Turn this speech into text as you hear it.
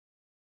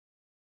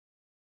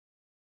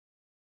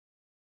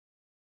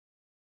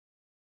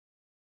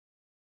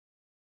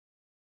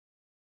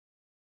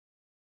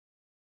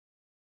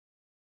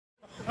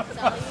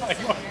All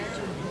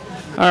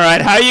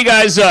right, how you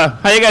guys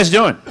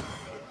doing?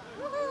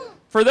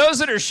 For those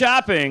that are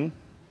shopping,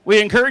 we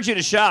encourage you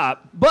to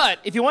shop. But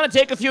if you want to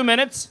take a few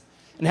minutes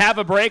and have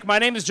a break, my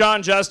name is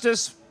John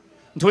Justice.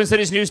 I'm Twin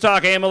Cities News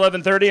Talk AM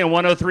 1130 and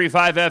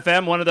 103.5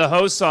 FM, one of the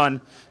hosts on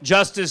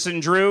Justice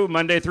and Drew,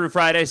 Monday through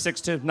Friday,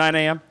 6 to 9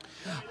 a.m.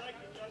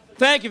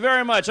 Thank you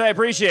very much. I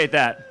appreciate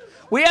that.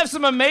 We have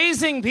some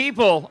amazing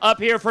people up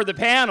here for the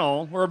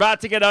panel. We're about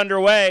to get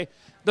underway.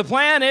 The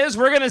plan is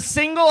we're going to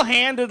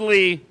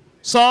single-handedly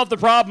solve the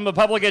problem of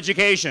public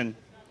education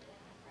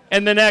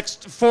in the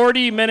next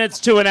 40 minutes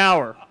to an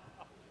hour.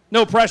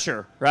 No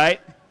pressure, right?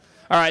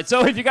 All right,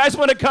 so if you guys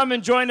want to come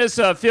and join us,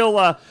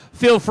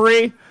 feel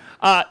free.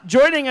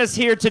 Joining us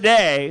here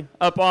today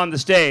up on the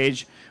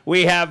stage,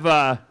 we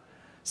have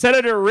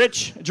Senator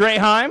Rich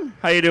Draheim.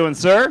 How you doing,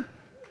 sir?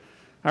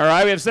 All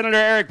right, we have Senator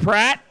Eric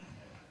Pratt,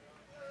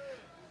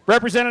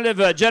 Representative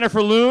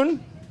Jenifer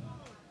Loon,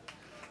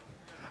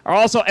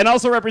 and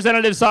also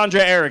Representative Sondra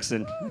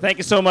Erickson. Thank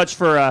you so much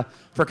for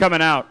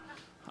coming out.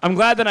 I'm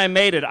glad that I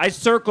made it. I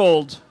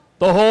circled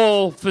the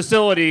whole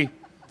facility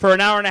for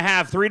an hour and a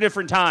half, 3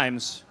 different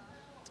times,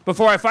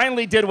 before I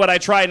finally did what I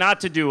try not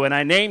to do, and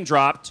I name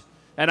dropped,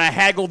 and I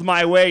haggled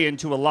my way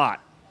into a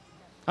lot.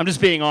 I'm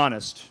just being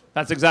honest.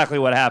 That's exactly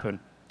what happened.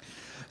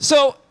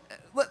 So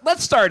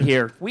let's start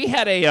here. We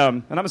had a,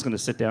 and I'm just going to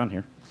sit down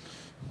here,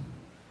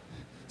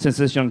 since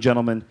this young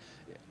gentleman,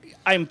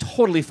 I'm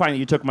totally fine that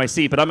you took my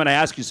seat, but I'm going to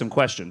ask you some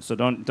questions, so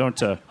don't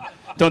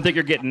think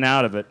you're getting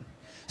out of it.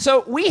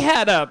 So we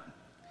had a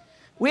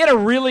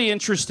really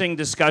interesting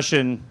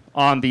discussion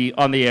on the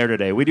air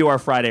today. We do our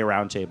Friday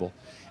roundtable,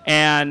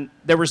 and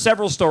there were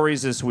several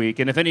stories this week.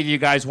 And if any of you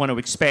guys want to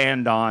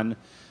expand on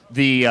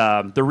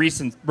the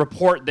recent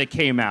report that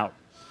came out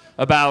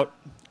about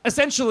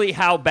essentially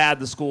how bad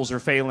the schools are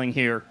failing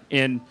here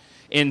in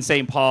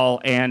St.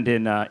 Paul and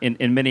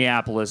in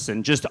Minneapolis,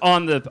 and just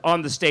on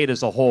the state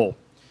as a whole.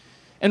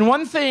 And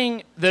one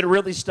thing that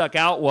really stuck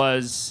out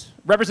was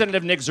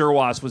Representative Nick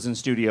Zerwas was in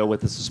studio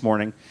with us this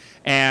morning,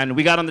 and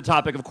we got on the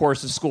topic, of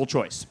course, of school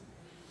choice.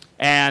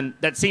 And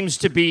that seems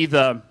to be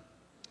the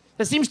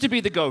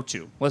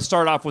go-to. Let's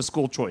start off with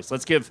school choice.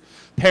 Let's give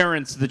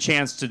parents the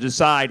chance to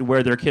decide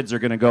where their kids are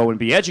going to go and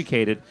be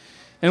educated.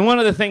 And one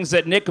of the things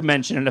that Nick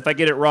mentioned, and if I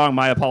get it wrong,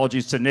 my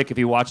apologies to Nick if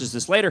he watches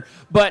this later,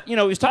 but he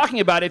was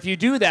talking about if you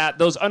do that,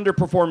 those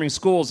underperforming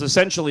schools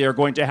essentially are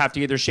going to have to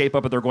either shape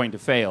up or they're going to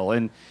fail.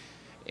 And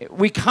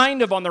we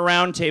kind of on the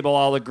round table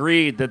all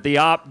agreed that the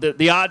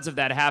odds of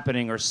that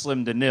happening are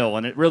slim to nil,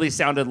 and it really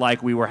sounded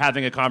like we were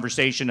having a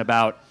conversation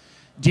about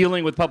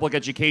dealing with public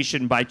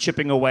education by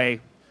chipping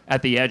away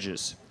at the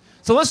edges.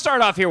 So let's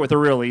start off here with a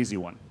real easy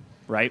one,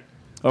 right?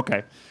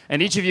 Okay,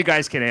 and each of you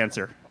guys can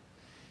answer.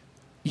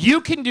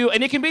 You can do,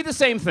 and it can be the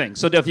same thing.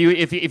 So if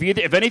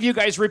any of you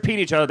guys repeat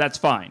each other, that's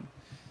fine.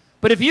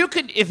 But if you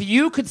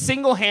could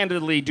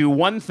single-handedly do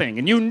one thing,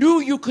 and you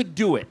knew you could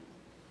do it,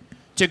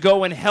 to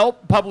go and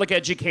help public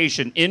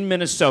education in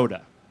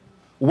Minnesota,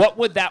 what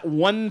would that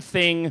one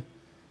thing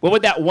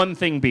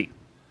be?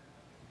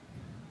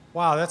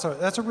 Wow, that's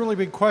a really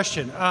big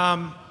question.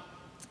 When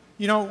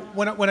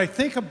I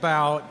think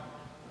about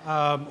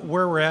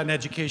where we're at in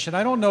education,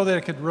 I don't know that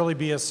it could really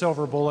be a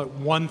silver bullet,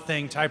 one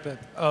thing type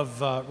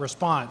of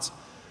response.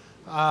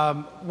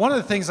 One of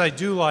the things I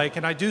do like,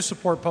 and I do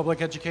support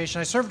public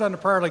education, I served on the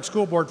Prior Lake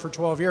School Board for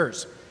 12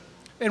 years.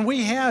 And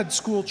we had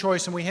school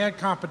choice and we had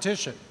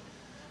competition.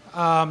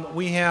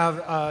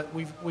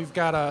 We've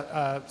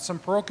got some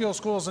parochial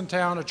schools in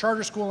town, a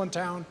charter school in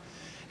town.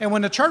 And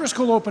when the charter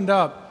school opened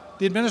up,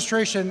 the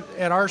administration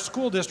at our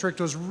school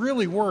district was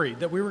really worried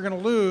that we were going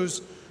to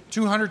lose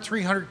 200,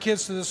 300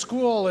 kids to the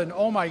school, and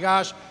oh my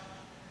gosh.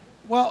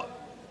 Well,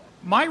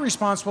 my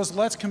response was,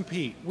 let's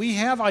compete. We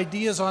have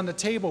ideas on the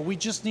table. We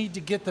just need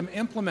to get them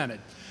implemented.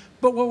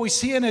 But what we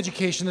see in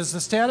education is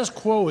the status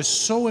quo is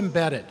so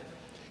embedded.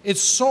 It's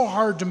so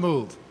hard to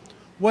move.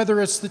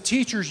 Whether it's the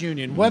teachers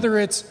union, whether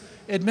it's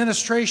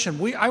administration.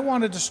 I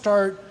wanted to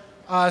start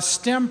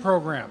STEM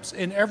programs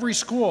in every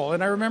school.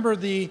 And I remember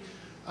the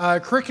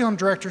curriculum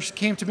director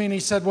came to me and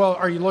he said, well,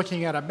 are you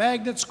looking at a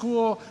magnet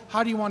school?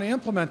 How do you want to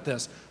implement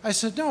this? I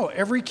said, no,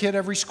 every kid,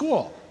 every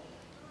school.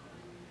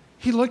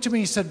 He looked at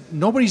me and he said,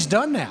 nobody's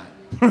done that.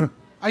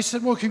 I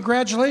said, well,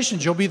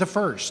 congratulations, you'll be the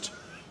first.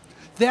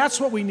 That's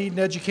what we need in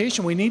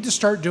education. We need to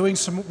start doing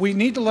we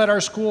need to let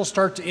our schools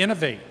start to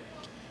innovate.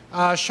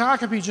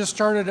 Shakopee just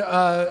started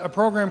a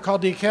program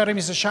called the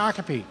Academies of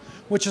Shakopee,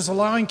 which is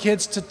allowing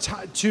kids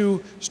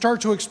to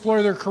start to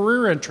explore their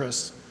career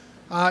interests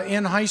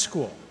in high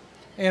school.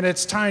 And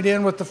it's tied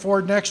in with the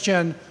Ford Next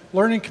Gen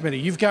Learning Committee.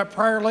 You've got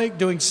Prior Lake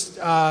doing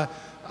STEM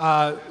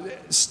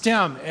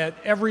at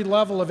every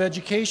level of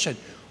education.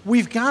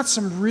 We've got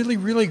some really,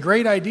 really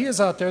great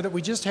ideas out there that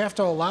we just have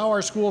to allow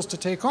our schools to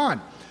take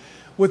on.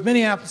 With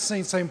Minneapolis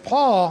and St.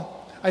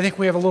 Paul, I think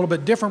we have a little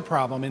bit different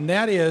problem, and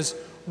that is,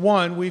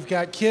 one, we've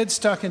got kids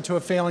stuck into a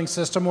failing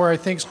system where I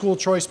think school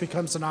choice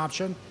becomes an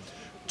option.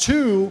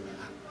 Two,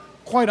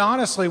 quite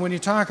honestly, when you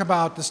talk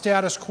about the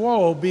status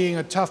quo being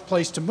a tough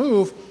place to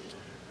move,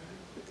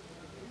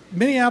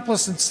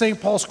 Minneapolis and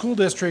St. Paul school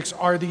districts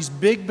are these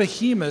big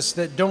behemoths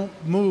that don't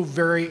move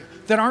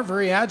that aren't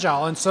very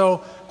agile. And so,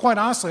 quite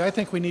honestly, I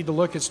think we need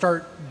to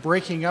start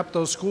breaking up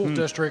those school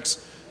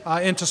districts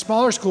into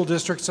smaller school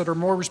districts that are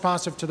more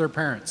responsive to their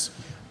parents.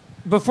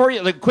 Before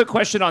you, quick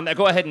question on that.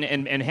 Go ahead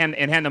and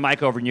hand the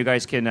mic over, and you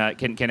guys can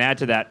add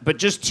to that. But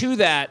just to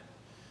that,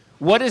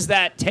 what does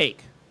that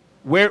take?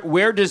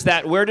 Where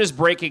does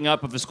breaking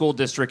up of the school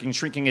district and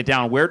shrinking it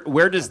down?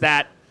 Where does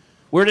that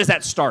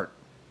start?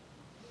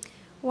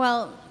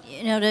 Well,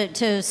 you know,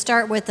 to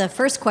start with the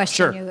first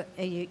question Sure.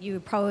 you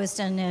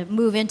posed and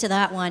move into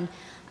that one,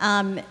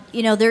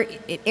 you know,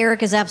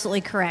 Eric is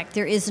absolutely correct.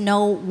 There is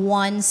no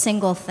one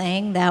single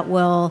thing that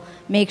will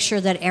make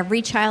sure that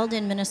every child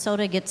in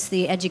Minnesota gets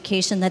the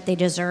education that they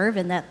deserve,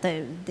 and that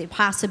the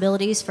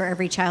possibilities for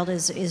every child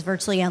is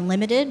virtually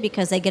unlimited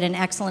because they get an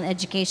excellent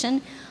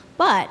education.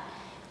 But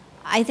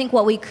I think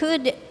what we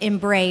could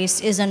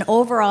embrace is an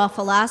overall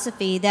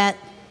philosophy that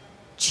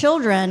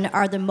children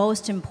are the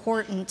most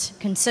important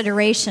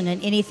consideration in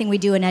anything we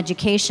do in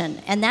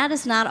education, and that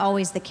is not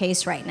always the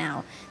case right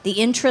now. The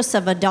interests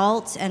of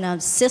adults and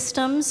of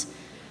systems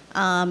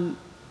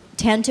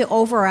tend to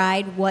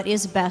override what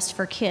is best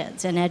for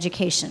kids in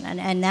education,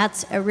 and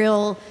that's a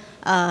real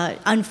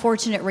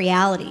unfortunate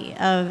reality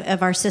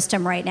of our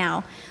system right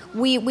now.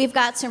 We've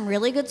got some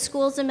really good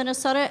schools in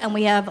Minnesota, and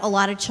we have a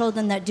lot of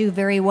children that do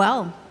very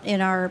well in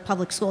our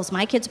public schools.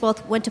 My kids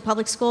both went to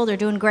public school. They're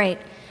doing great.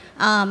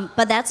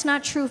 But that's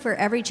not true for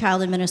every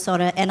child in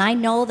Minnesota, and I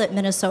know that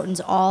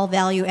Minnesotans all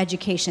value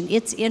education.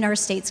 It's in our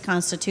state's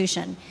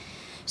constitution.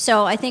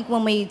 So I think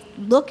when we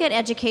look at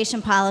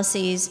education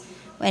policies,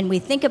 when we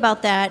think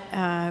about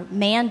that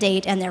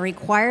mandate and the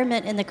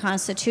requirement in the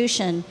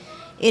Constitution,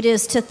 it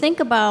is to think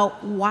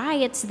about why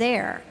it's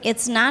there.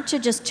 It's not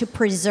just to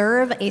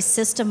preserve a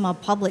system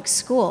of public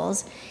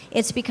schools.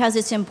 It's because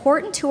it's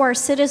important to our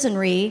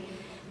citizenry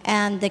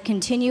and the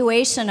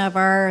continuation of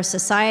our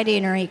society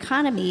and our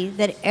economy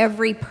that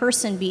every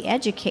person be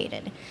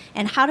educated.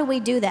 And how do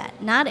we do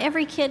that? Not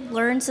every kid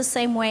learns the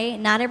same way.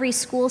 Not every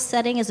school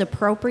setting is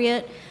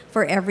appropriate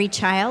for every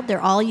child.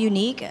 They're all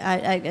unique.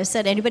 I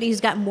said anybody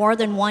who's got more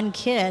than one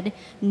kid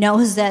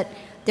knows that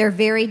they're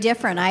very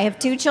different. I have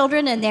 2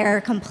 children, and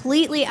they're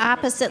completely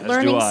opposite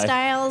learning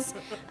styles,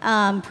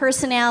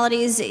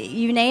 personalities,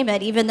 you name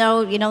it, even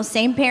though, you know,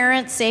 same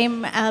parents,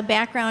 same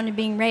background in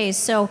being raised.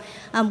 So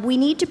we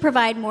need to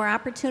provide more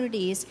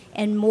opportunities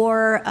and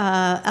more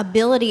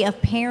ability of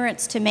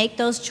parents to make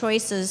those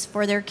choices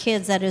for their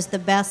kids that is the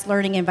best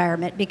learning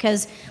environment,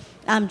 because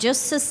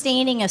just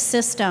sustaining a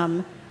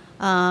system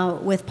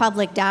with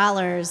public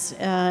dollars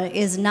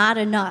is not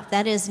enough.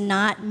 That is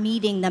not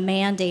meeting the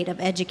mandate of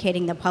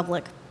educating the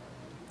public.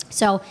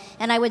 So,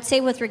 and I would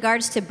say with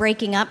regards to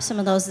breaking up some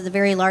of those the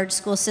very large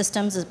school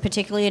systems,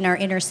 particularly in our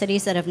inner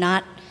cities that have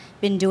not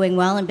been doing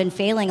well and been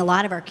failing a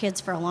lot of our kids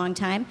for a long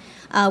time,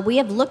 we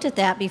have looked at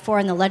that before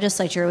in the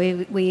legislature.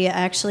 We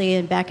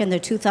actually, back in the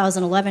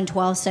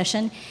 2011-12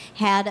 session,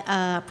 had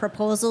a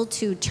proposal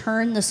to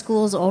turn the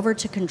schools over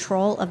to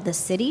control of the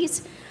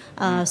cities.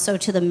 So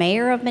to the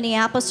mayor of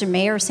Minneapolis or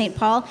mayor of St.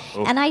 Paul.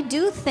 Oh. And I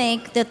do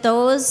think that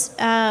those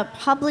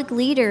public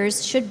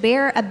leaders should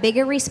bear a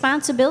bigger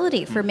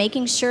responsibility for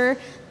making sure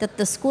that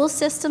the school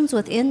systems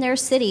within their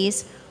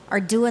cities are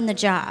doing the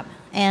job.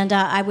 And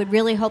I would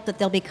really hope that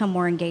they'll become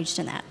more engaged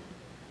in that.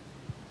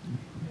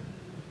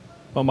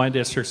 Well, my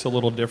district's a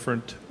little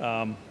different, you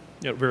know,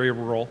 very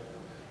rural.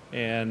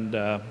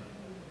 And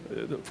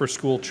for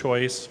school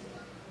choice,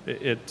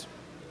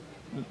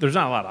 there's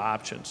not a lot of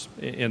options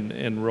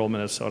in rural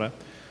Minnesota.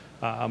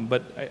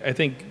 But I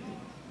think,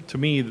 to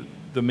me,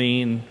 the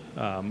main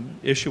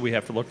issue we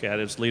have to look at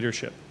is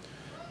leadership.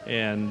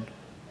 And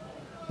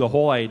the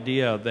whole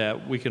idea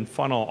that we can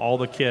funnel all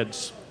the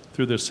kids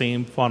through the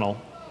same funnel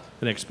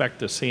and expect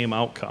the same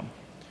outcome.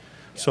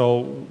 So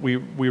we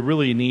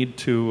really need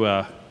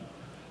to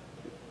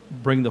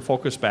bring the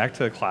focus back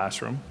to the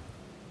classroom,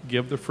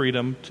 give the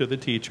freedom to the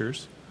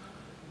teachers,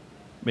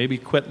 maybe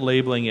quit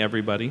labeling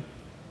everybody,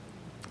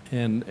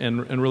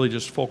 and really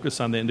just focus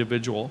on the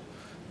individual,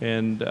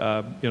 and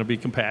you know, be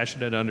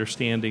compassionate,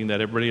 understanding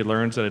that everybody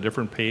learns at a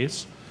different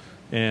pace,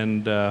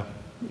 and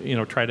you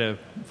know, try to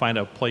find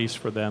a place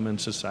for them in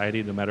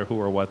society, no matter who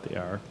or what they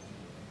are.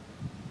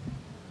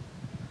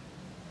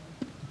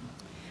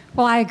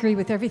 Well, I agree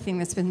with everything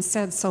that's been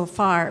said so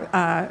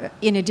far,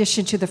 in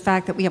addition to the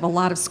fact that we have a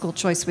lot of school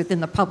choice within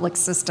the public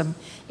system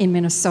in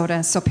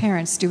Minnesota, so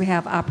parents do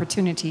have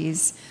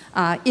opportunities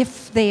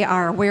if they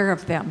are aware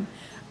of them.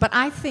 But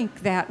I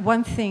think that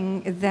one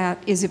thing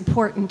that is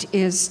important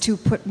is to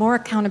put more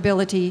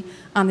accountability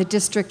on the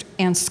district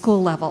and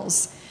school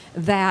levels.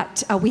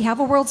 That we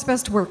have a world's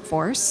best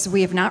workforce.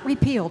 We have not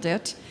repealed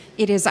it.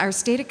 It is our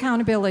state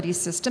accountability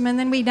system, and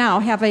then we now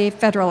have a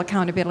federal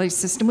accountability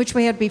system, which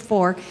we had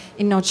before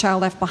in No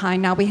Child Left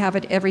Behind. Now we have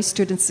it Every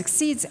Student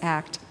Succeeds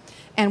Act.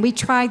 And we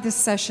tried this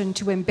session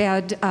to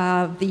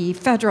embed the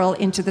federal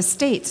into the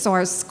state, so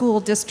our school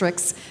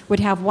districts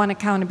would have one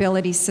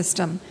accountability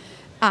system.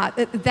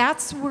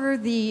 That's where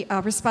the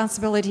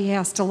responsibility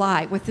has to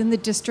lie, within the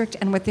district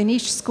and within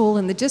each school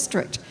in the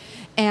district.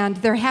 And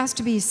there has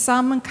to be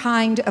some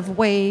kind of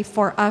way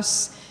for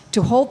us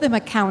to hold them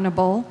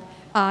accountable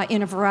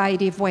in a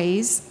variety of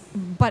ways,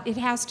 but it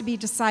has to be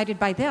decided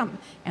by them.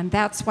 And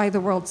that's why the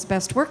world's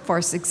best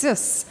workforce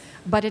exists.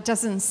 But it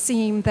doesn't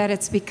seem that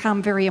it's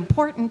become very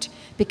important,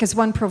 because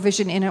one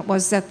provision in it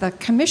was that the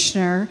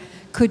commissioner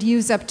could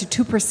use up to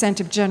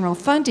 2% of general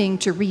funding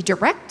to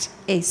redirect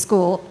a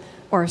school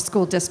or a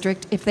school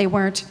district if they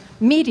weren't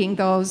meeting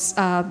those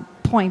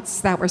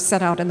points that were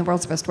set out in the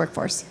world's best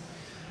workforce.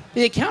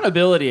 The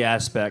accountability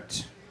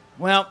aspect,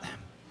 well,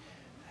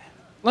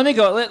 let me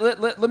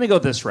go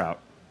this route.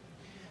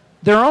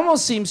 There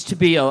almost seems to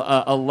be a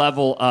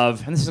level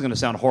of, and this is going to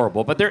sound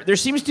horrible, but there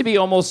seems to be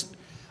almost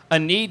a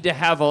need to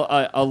have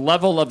a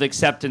level of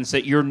acceptance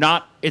that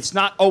it's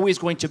not always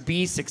going to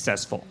be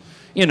successful.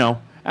 You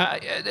know,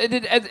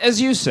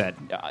 as you said,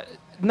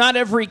 not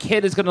every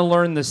kid is going to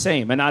learn the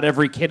same, and not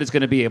every kid is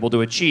going to be able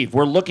to achieve.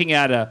 We're looking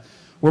at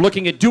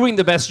doing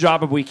the best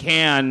job we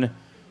can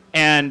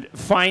and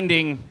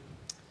finding,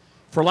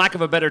 for lack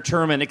of a better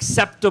term, an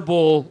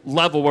acceptable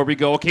level where we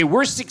go, okay,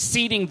 we're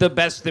succeeding the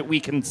best that we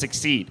can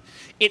succeed.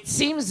 It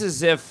seems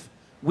as if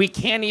we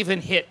can't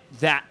even hit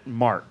that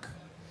mark.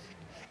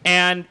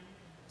 And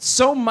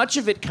so much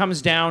of it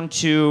comes down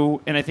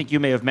to, and I think you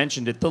may have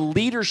mentioned it, the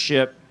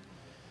leadership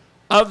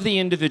of the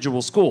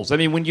individual schools. I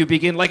mean, when you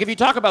begin, like if you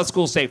talk about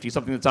school safety,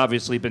 something that's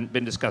obviously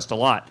been discussed a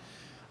lot,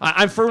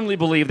 I firmly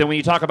believe that when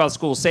you talk about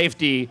school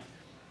safety,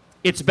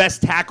 it's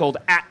best tackled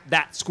at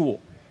that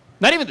school.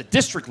 Not even the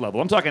district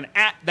level. I'm talking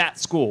at that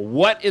school.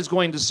 What is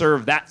going to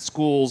serve that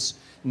school's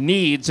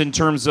needs in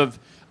terms of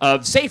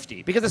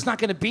safety? Because it's not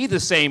going to be the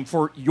same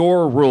for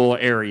your rural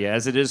area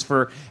as it is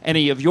for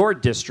any of your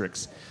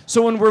districts.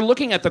 So when we're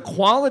looking at the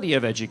quality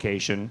of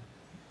education,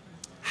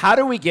 how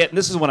do we get, and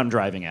this is what I'm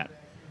driving at,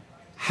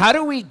 how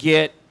do we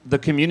get the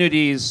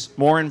communities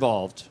more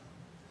involved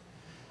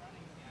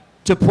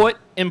to put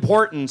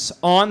importance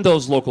on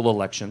those local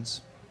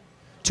elections,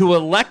 to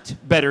elect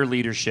better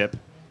leadership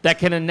that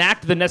can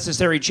enact the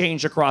necessary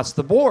change across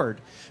the board?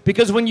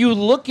 Because when you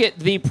look at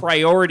the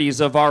priorities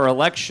of our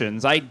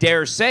elections, I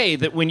dare say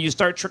that when you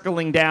start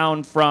trickling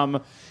down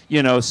from,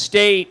 you know,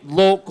 state,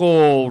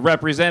 local,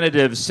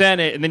 representatives,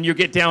 Senate, and then you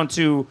get down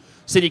to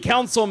city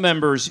council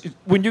members,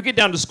 when you get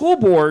down to school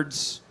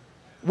boards,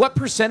 what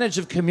percentage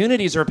of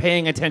communities are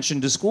paying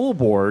attention to school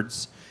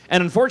boards?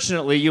 And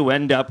unfortunately, you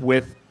end up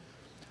with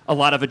a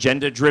lot of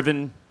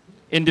agenda-driven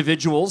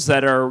individuals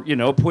that are, you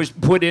know,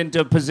 put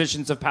into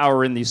positions of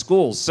power in these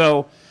schools.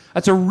 So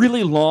that's a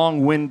really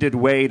long-winded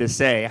way to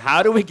say,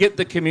 how do we get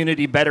the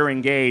community better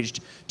engaged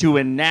to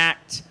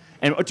enact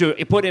and to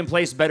put in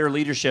place better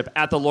leadership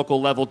at the local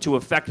level to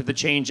affect the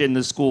change in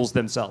the schools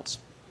themselves?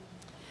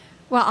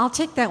 Well, I'll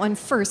take that one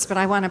first, but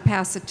I want to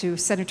pass it to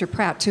Senator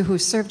Pratt, too, who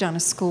served on a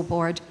school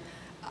board.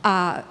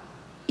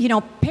 You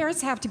know,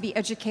 parents have to be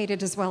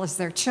educated as well as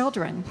their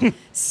children.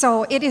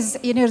 So it is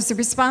a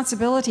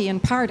responsibility in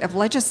part of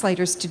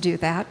legislators to do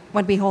that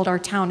when we hold our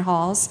town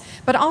halls,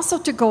 but also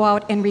to go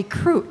out and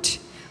recruit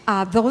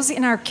those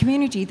in our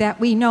community that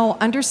we know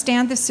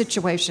understand the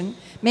situation,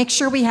 make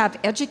sure we have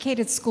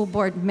educated school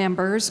board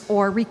members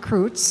or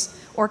recruits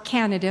or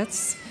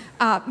candidates,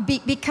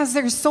 because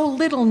there's so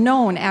little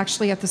known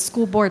actually at the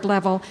school board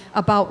level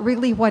about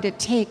really what it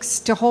takes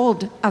to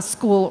hold a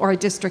school or a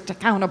district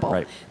accountable.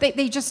 Right.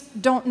 They just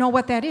don't know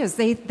what that is.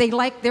 They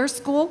like their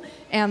school,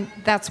 and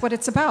that's what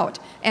it's about.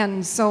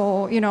 And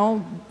so, you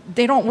know,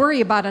 they don't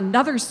worry about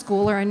another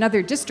school or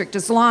another district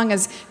as long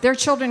as their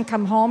children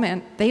come home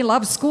and they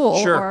love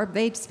school. Sure. Or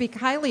they speak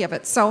highly of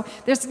it. So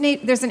there's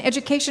an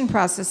education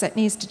process that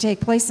needs to take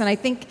place, and I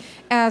think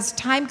as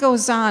time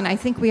goes on, I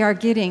think we are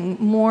getting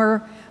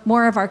more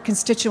of our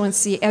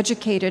constituency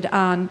educated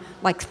on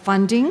like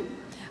funding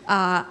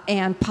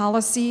and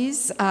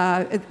policies,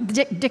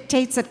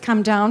 dictates that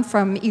come down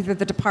from either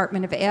the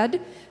Department of Ed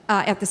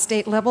at the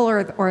state level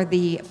or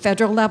the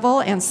federal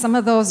level, and some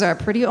of those are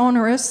pretty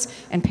onerous,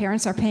 and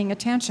parents are paying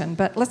attention.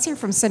 But let's hear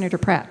from Senator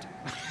Pratt.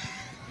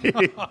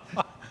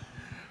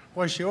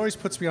 Well, she always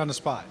puts me on the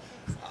spot.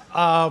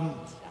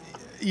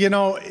 You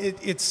know,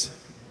 it's...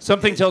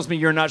 Something tells me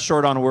you're not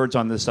short on words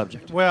on this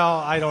subject. Well,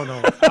 I don't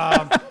know.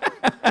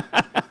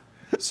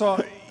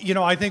 So, you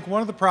know, I think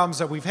one of the problems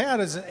that we've had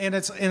is, and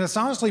it's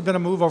honestly been a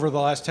move over the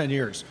last 10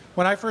 years.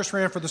 When I first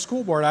ran for the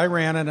school board, I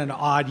ran in an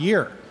odd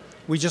year.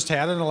 We just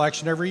had an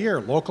election every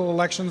year. Local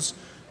elections,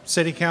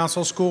 city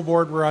council, school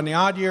board were on the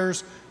odd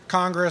years.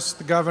 Congress,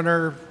 the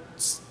governor,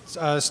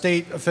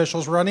 state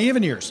officials were on the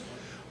even years.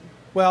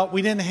 Well,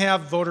 we didn't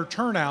have voter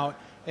turnout,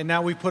 and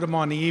now we put them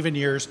on the even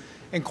years.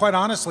 And quite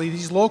honestly,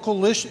 these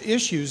local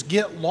issues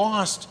get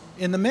lost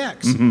in the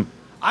mix. Mm-hmm.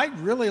 I'd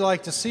really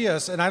like to see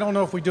us, and I don't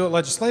know if we do it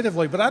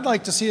legislatively, but I'd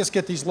like to see us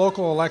get these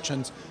local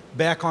elections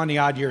back on the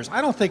odd years.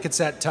 I don't think it's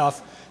that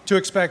tough to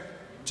expect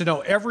to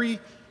know every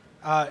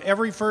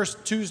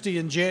first Tuesday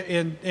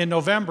in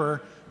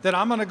November that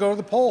I'm going to go to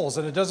the polls,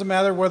 and it doesn't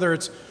matter whether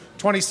it's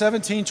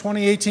 2017,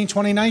 2018,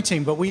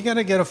 2019, but we got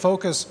to get a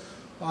focus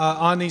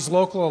on these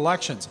local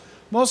elections.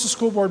 Most of the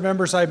school board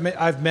members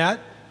I've met,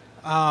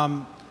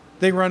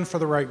 they run for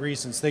the right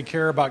reasons. They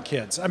care about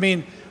kids. I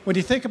mean, when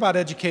you think about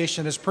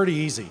education, it's pretty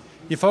easy.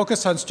 You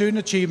focus on student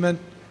achievement,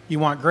 you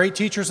want great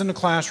teachers in the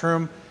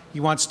classroom,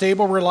 you want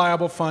stable,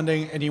 reliable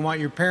funding, and you want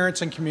your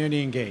parents and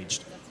community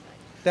engaged.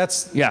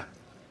 That's the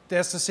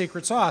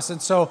secret sauce.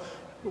 And so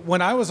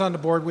when I was on the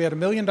board, we had $1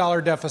 million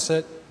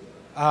deficit.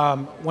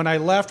 When I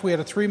left, we had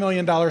a $3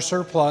 million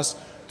surplus.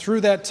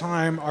 Through that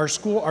time, our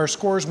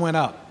scores went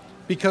up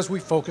because we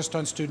focused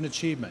on student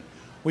achievement.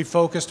 We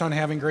focused on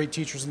having great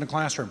teachers in the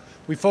classroom.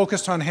 We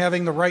focused on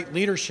having the right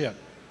leadership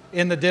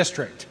in the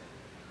district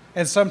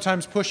and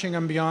sometimes pushing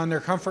them beyond their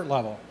comfort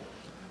level.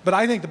 But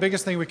I think the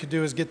biggest thing we could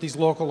do is get these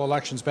local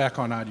elections back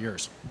on odd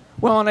years.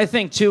 Well, and I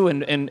think too,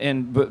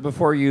 and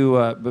before you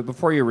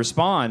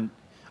respond,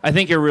 I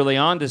think you're really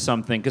onto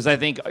something, because I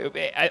think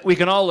we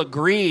can all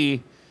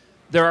agree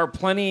there are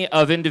plenty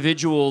of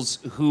individuals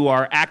who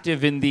are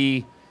active in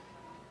the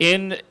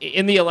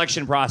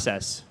election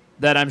process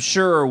that I'm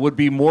sure would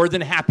be more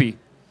than happy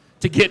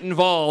to get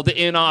involved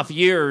in off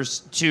years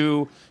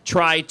to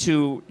try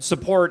to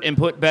support and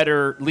put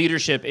better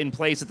leadership in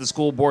place at the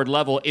school board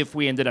level if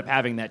we ended up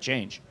having that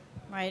change.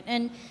 Right,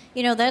 and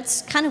you know,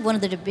 that's kind of one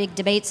of the big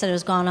debates that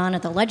has gone on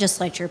at the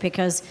legislature,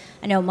 because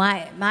I know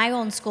my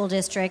own school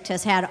district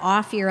has had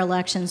off-year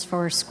elections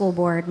for school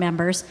board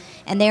members,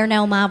 and they are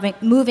now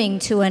moving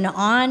to an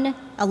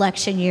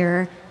on-election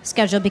year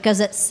schedule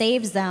because it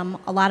saves them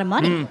a lot of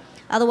money.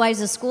 Otherwise,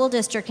 the school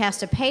district has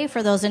to pay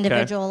for those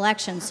individual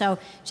elections. So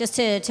just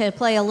to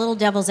play a little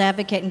devil's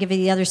advocate and give you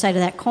the other side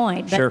of that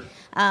coin. But, sure.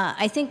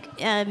 I think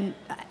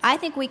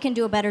we can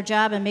do a better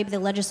job, and maybe the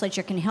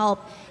legislature can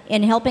help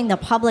in helping the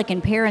public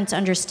and parents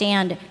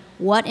understand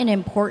what an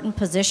important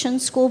position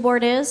school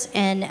board is.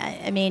 And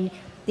I mean,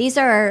 these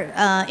are,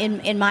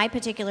 in my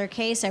particular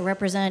case, I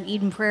represent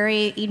Eden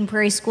Prairie. Eden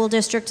Prairie School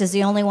District is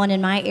the only one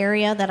in my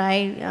area that I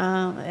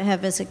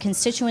have as a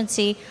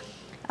constituency.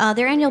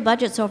 Their annual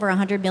budget's over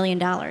 $100 million.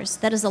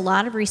 That is a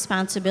lot of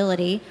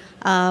responsibility.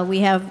 We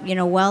have, you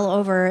know, well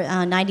over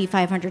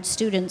 9,500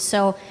 students.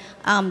 So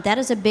that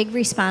is a big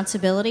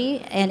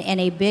responsibility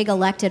and a big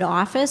elected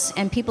office,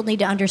 and people need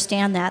to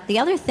understand that. The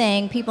other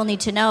thing people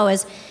need to know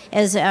is,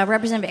 as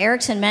Representative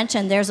Erickson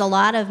mentioned, there's a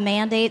lot of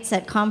mandates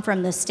that come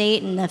from the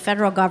state and the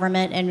federal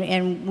government,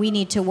 and we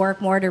need to work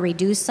more to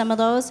reduce some of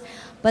those.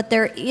 But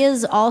there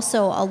is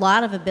also a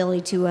lot of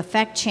ability to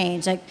affect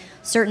change. Like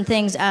certain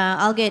things,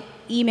 I'll get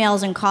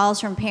emails and calls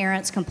from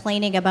parents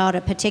complaining about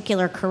a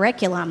particular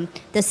curriculum.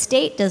 The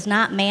state does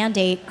not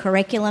mandate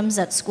curriculums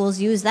that schools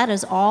use. That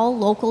is all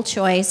local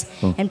choice,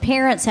 and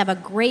parents have a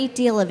great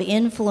deal of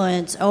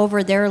influence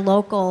over their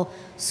local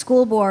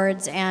school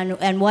boards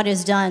and what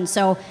is done.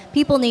 So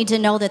people need to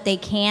know that they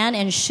can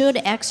and should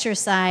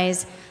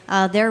exercise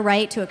their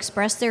right to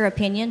express their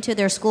opinion to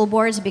their school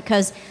boards,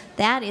 because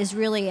that is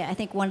really, I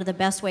think, one of the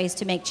best ways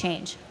to make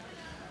change.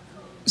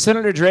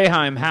 Senator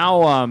Draheim,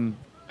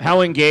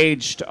 how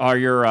engaged are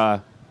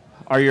your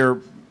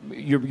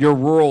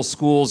rural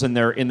schools in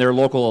their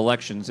local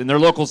elections, in their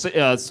local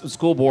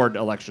school board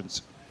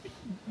elections?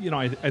 You know,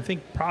 I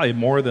think probably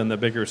more than the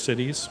bigger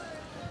cities,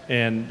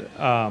 and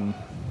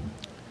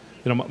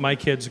you know, my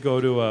kids go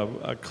to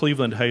a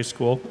Cleveland high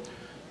school.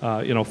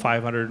 You know,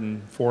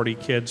 540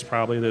 kids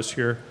probably this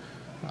year.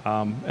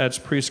 That's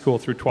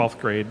preschool through 12th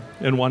grade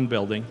in one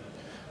building.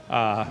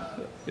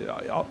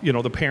 You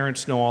know, the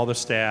parents know all the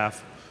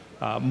staff.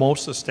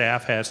 Most of the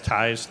staff has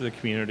ties to the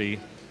community.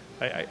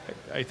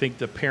 I think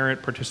the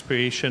parent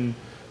participation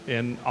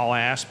in all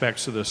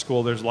aspects of the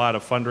school, there's a lot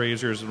of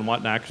fundraisers and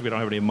whatnot because we don't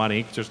have any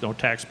money, because there's no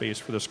tax base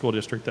for the school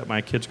district that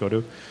my kids go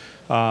to.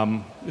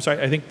 So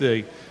I think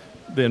the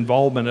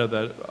involvement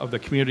of the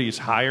community is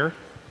higher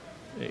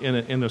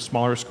in the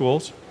smaller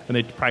schools, and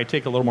they probably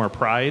take a little more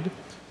pride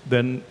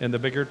than in the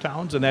bigger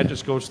towns, and that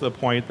just goes to the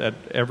point that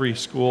every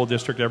school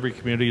district, every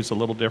community is a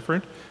little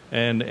different,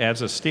 and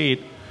as a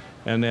state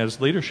and as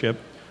leadership,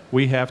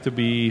 we have to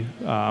be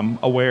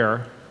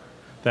aware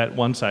that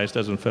one size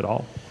doesn't fit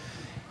all.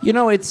 You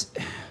know,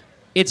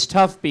 it's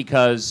tough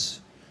because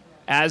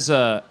as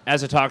a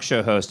talk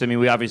show host, I mean,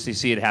 we obviously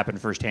see it happen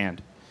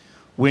firsthand.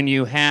 When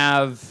you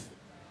have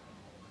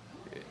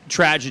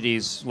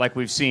tragedies like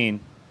we've seen,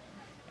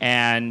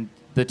 and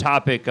the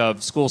topic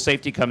of school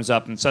safety comes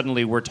up, and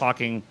suddenly we're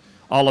talking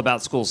all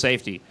about school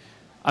safety.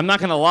 I'm not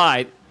going to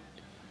lie,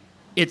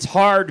 it's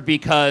hard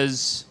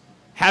because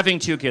having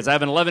two kids, I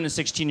have an 11 and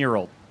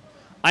 16-year-old,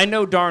 I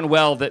know darn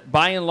well that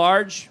by and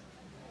large,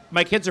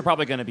 my kids are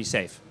probably going to be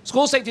safe.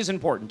 School safety is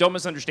important, don't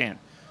misunderstand.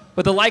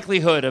 But the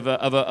likelihood of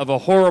a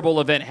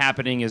horrible event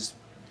happening is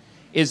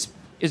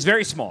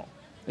very small,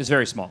 is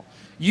very small.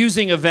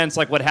 Using events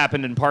like what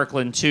happened in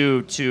Parkland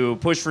to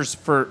push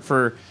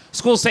for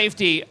school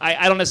safety,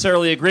 I don't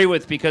necessarily agree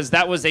with, because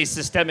that was a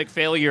systemic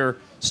failure,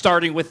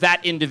 starting with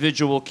that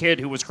individual kid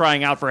who was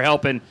crying out for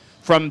help and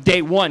from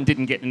day one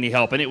didn't get any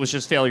help, and it was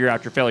just failure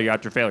after failure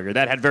after failure.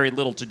 That had very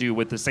little to do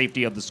with the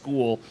safety of the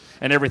school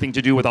and everything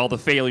to do with all the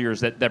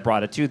failures that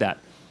brought it to that.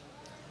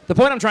 The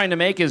point I'm trying to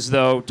make is,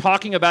 though,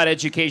 talking about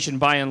education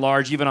by and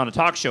large, even on a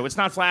talk show, it's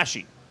not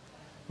flashy,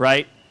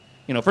 right?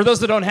 You know, for those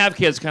that don't have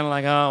kids, kind of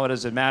like, oh, what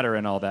does it matter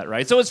and all that,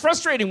 right? So it's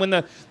frustrating when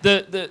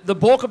the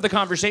bulk of the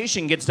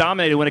conversation gets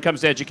dominated when it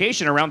comes to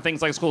education around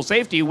things like school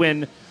safety,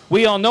 when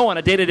we all know on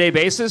a day-to-day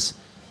basis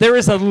there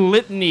is a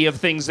litany of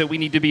things that we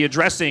need to be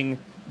addressing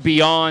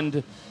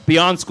beyond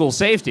school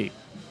safety.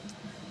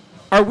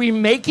 Are we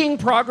making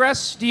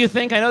progress, do you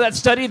think? I know that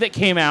study that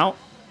came out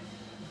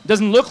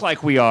doesn't look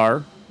like we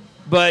are,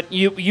 but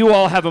you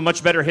all have a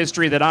much better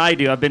history than I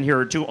do. I've been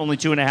here only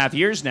 2.5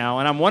 years now,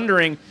 and I'm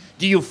wondering,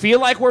 do you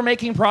feel like we're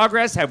making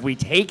progress? Have we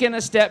taken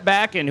a step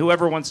back? And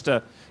whoever wants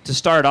to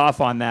start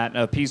off on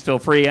that, please feel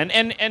free.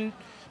 And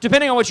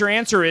depending on what your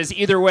answer is,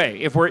 either way,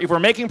 if we're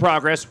making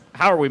progress,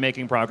 how are we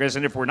making progress?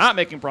 And if we're not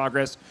making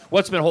progress,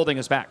 what's been holding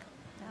us back?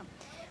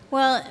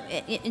 Well,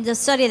 the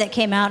study that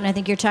came out, and I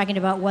think you're talking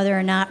about whether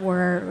or not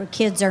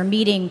kids are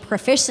meeting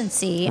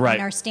proficiency Right.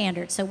 on our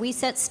standards. So we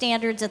set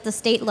standards at the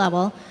state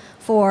level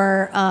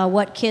for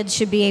what kids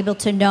should be able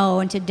to know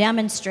and to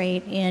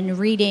demonstrate in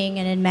reading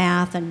and in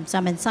math and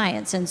some in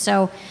science. And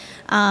so,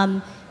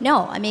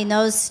 no, I mean,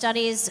 those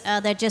studies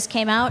that just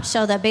came out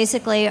show that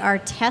basically our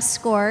test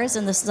scores,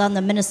 and this is on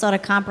the Minnesota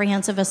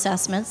Comprehensive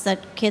Assessments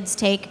that kids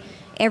take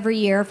every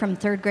year from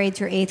 3rd grade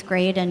through 8th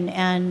grade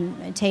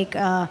and take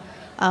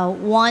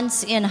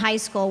once in high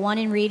school, one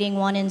in reading,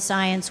 one in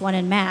science, one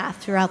in math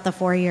throughout the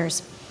 4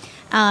 years.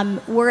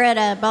 We're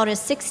at about a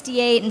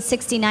 68 and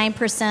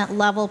 69%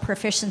 level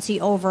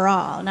proficiency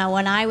overall. Now,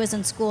 when I was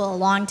in school a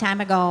long time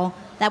ago,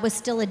 that was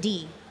still a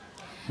D.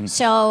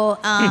 So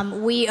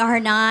we are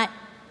not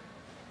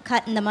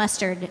cutting the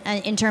mustard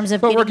in terms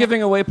of. But we're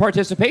giving away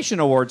participation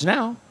awards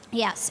now.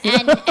 Yes,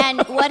 and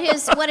what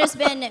has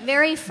been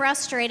very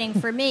frustrating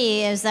for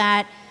me is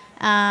that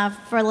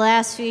for the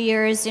last few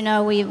years, you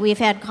know, we've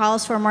had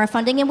calls for more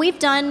funding, and we've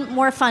done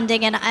more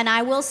funding. And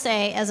I will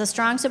say, as a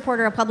strong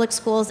supporter of public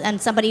schools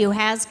and somebody who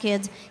has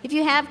kids, if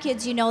you have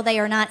kids, you know they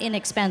are not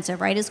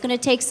inexpensive, right? It's going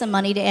to take some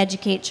money to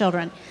educate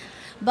children.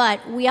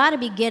 But we ought to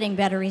be getting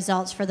better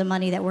results for the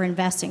money that we're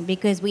investing,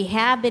 because we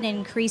have been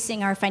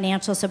increasing our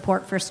financial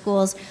support for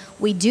schools.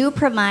 We do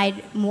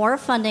provide more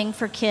funding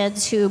for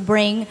kids who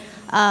bring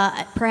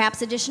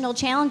perhaps additional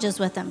challenges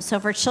with them. So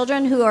for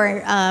children who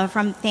are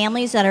from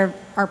families that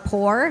are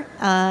poor,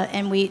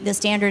 and the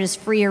standard is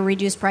free or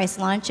reduced price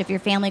lunch if your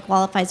family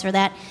qualifies for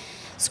that,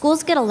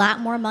 schools get a lot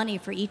more money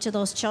for each of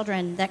those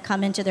children that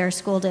come into their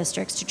school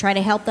districts to try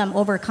to help them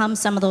overcome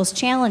some of those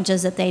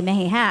challenges that they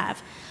may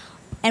have.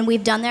 And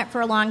we've done that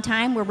for a long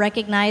time. We're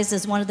recognized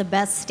as one of the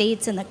best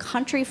states in the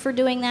country for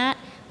doing that,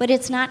 but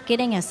it's not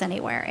getting us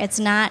anywhere. It's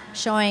not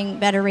showing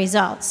better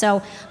results.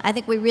 So I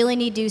think we really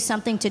need to do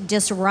something to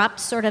disrupt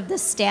sort of the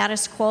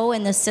status quo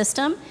in the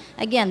system.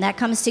 Again, that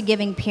comes to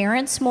giving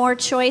parents more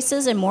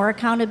choices and more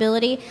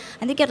accountability.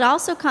 I think it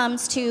also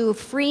comes to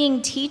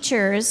freeing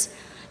teachers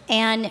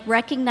and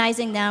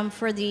recognizing them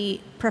for the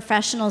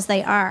professionals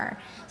they are.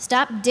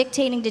 Stop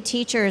dictating to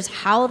teachers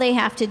how they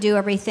have to do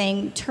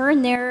everything.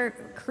 Turn their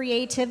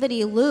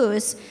creativity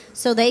loose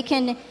so they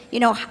can, you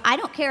know, I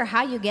don't care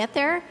how you get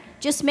there.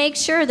 Just make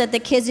sure that the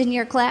kids in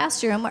your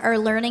classroom are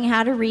learning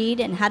how to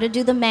read and how to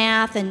do the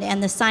math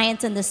and the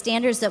science and the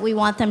standards that we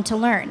want them to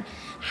learn.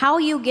 How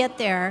you get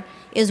there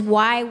is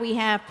why we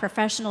have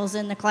professionals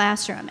in the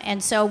classroom.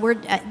 And so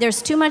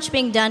there's too much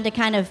being done to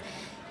kind of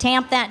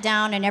tamp that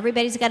down, and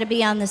everybody's got to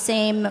be on the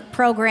same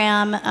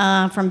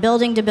program from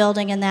building to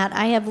building, and that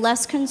I have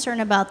less concern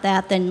about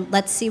that than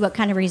let's see what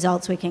kind of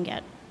results we can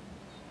get.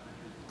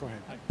 Go ahead.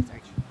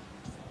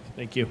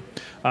 Thank you.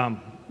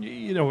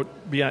 You know,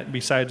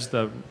 besides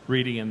the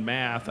reading and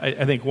math,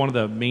 I think one of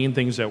the main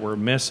things that we're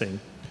missing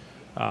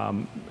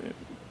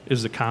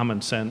is the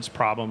common sense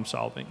problem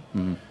solving.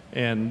 Mm-hmm.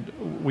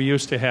 And we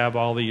used to have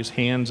all these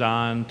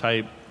hands-on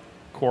type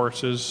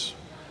courses,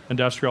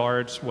 industrial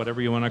arts, whatever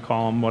you want to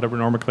call them, whatever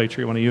nomenclature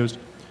you want to use.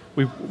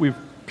 We've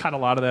cut a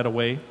lot of that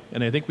away,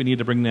 and I think we need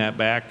to bring that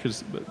back,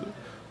 because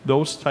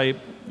those type,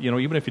 you know,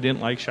 even if you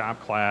didn't like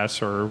shop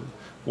class or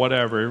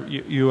whatever,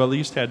 you at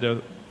least had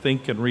to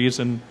think and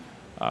reason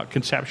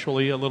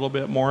conceptually a little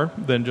bit more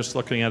than just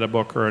looking at a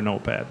book or a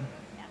notepad.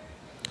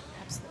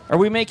 Are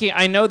we making?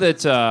 I know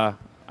that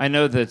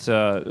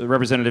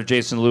Representative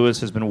Jason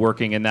Lewis has been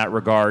working in that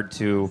regard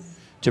to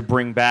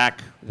bring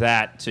back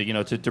that,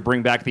 to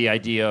bring back the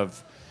idea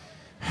of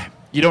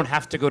you don't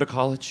have to go to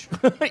college.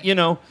 You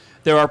know,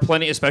 there are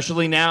plenty,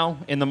 especially now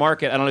in the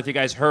market. I don't know if you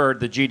guys heard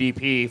the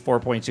GDP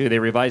 4.2. They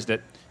revised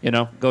it. You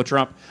know, go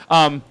Trump.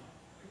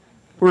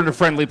 We're in a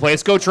friendly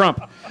place. Go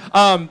Trump.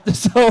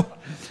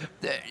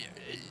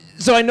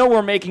 So I know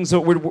we're making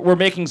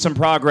some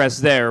progress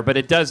there, but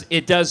it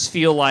does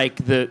feel like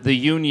the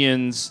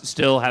unions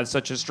still have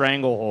such a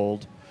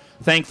stranglehold.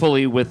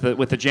 Thankfully, with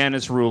the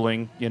Janus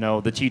ruling, you know,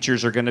 the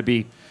teachers are going to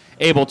be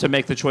able to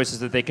make the choices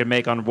that they can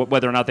make on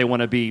whether or not they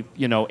want to be,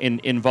 you know,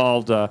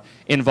 involved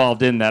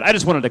in that. I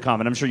just wanted to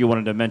comment. I'm sure you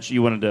wanted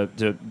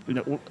to you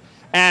know,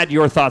 add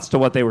your thoughts to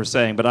what they were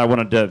saying, but I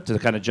wanted to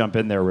kind of jump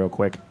in there real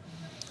quick.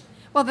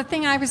 Well, the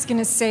thing I was going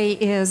to say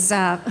is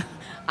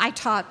I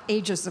taught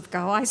ages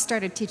ago. I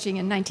started teaching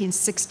in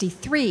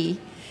 1963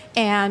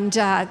 and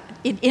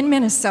in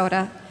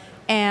Minnesota.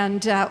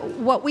 And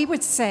what we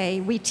would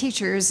say, we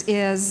teachers,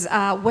 is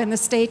when the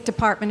State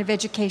Department of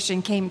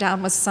Education came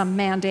down with some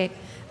mandate,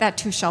 that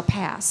too shall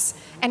pass.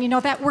 And you know,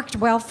 that worked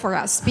well for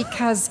us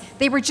because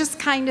they were just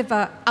kind of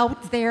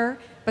out there,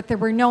 but there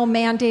were no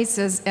mandates.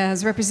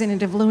 As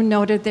Representative Loon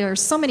noted, there are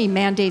so many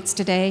mandates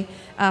today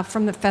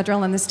from the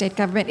federal and the state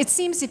government. It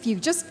seems if you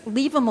just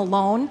leave them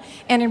alone,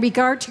 and in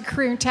regard to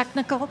career and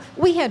technical,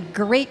 we had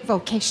great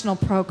vocational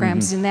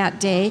programs in that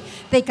day.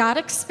 They got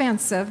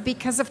expensive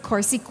because, of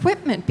course,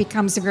 equipment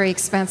becomes very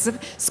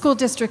expensive. School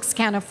districts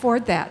can't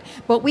afford that.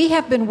 But we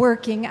have been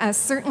working,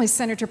 certainly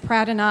Senator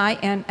Pratt and I,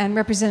 and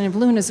Representative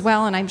Loon as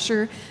well, and I'm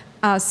sure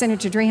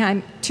Senator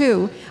Draheim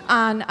too,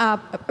 on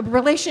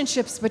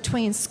relationships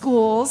between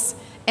schools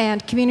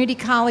and community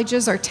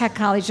colleges, or tech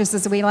colleges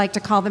as we like to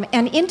call them,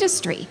 and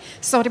industry.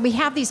 So we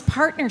have these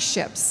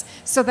partnerships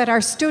so that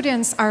our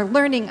students are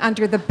learning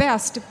under the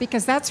best,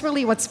 because that's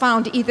really what's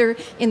found either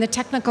in the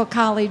technical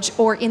college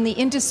or in the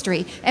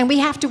industry. And we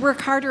have to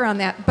work harder on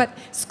that. But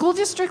school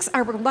districts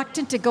are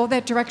reluctant to go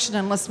that direction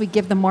unless we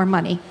give them more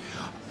money.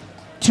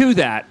 To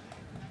that,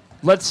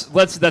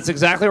 that's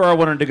exactly where I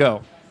wanted to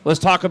go. Let's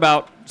talk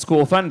about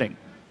school funding,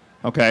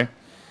 okay?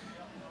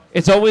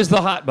 It's always the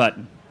hot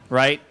button,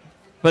 right?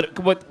 But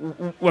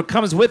what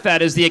comes with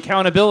that is the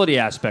accountability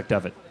aspect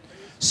of it.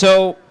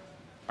 So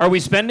are we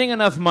spending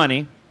enough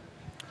money?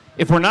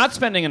 If we're not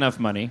spending enough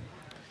money,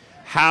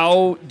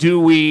 how do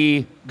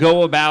we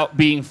go about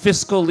being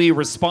fiscally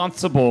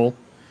responsible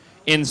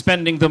in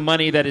spending the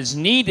money that is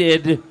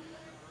needed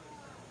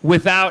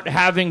without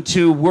having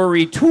to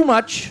worry too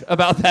much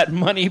about that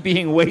money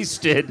being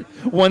wasted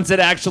once it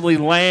actually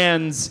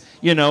lands,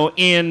 you know,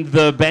 in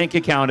the bank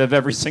account of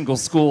every single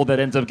school that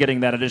ends up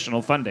getting that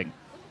additional funding?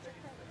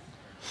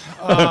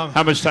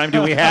 How much time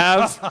do we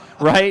have,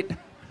 right?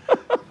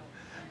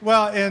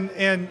 Well,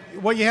 and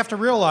what you have to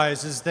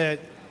realize is that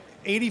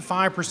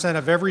 85%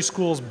 of every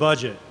school's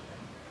budget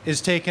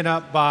is taken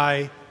up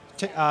by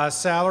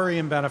salary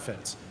and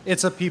benefits.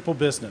 It's a people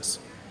business.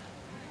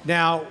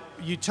 Now,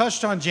 you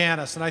touched on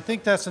Janice, and I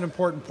think that's an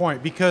important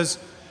point, because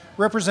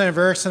Representative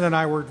Erickson and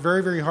I worked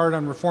very, very hard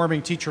on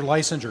reforming teacher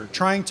licensure,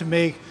 trying to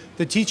make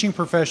the teaching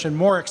profession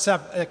more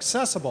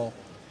accessible.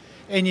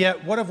 And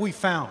yet, what have we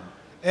found?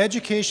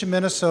 Education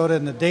Minnesota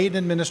and the Dayton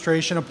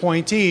administration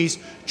appointees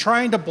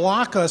trying to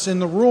block us in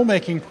the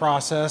rulemaking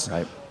process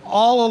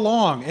all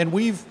along. And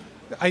we've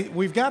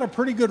got a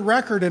pretty good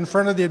record in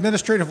front of the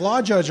administrative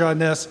law judge on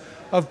this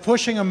of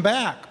pushing them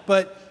back.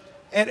 But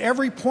at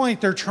every point,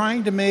 they're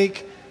trying to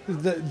make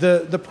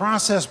the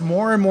process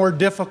more and more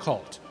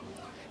difficult.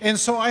 And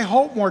so I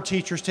hope more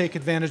teachers take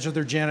advantage of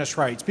their Janus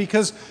rights,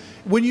 because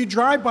when you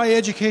drive by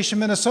Education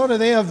Minnesota,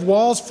 they have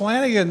Walls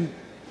Flanagan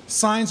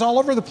signs all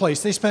over the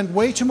place. They spend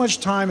way too much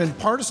time in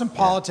partisan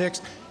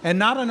politics and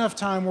not enough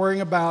time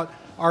worrying about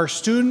our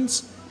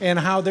students and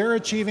how they're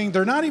achieving.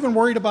 They're not even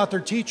worried about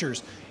their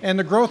teachers and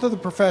the growth of the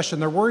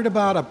profession. They're worried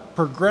about a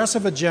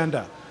progressive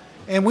agenda.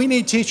 And we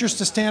need teachers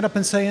to stand up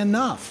and say,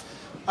 enough.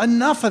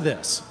 Enough of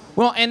this.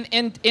 Well,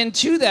 and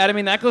to that, I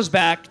mean, that goes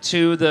back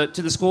to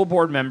the school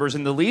board members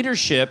and the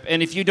leadership.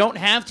 And if you don't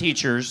have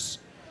teachers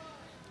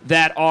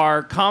that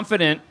are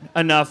confident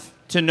enough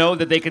to know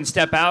that they can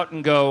step out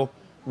and go,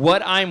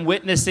 what I'm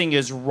witnessing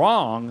is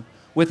wrong,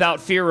 without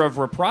fear of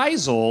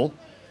reprisal,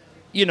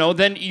 you know,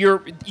 then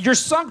you're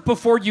sunk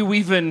before you've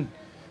even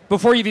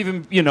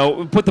you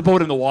know, put the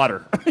boat in the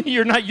water.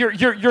 you're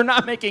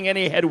not making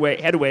any headway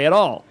at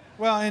all.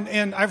 Well,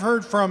 and I've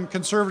heard from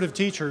conservative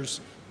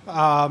teachers,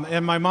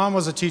 and my mom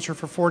was a teacher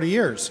for 40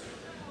 years,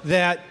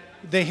 that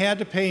they had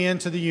to pay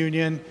into the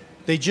union.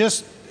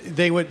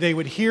 They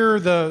would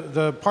hear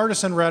the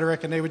partisan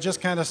rhetoric, and they would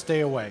just kind of stay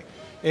away.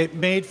 It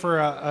made for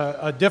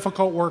a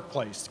difficult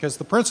workplace because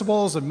the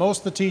principals and most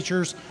of the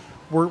teachers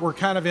were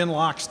kind of in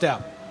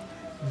lockstep.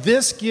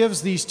 This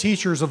gives these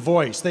teachers a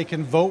voice. They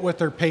can vote with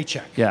their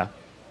paycheck. Yeah.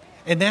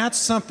 And that's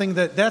something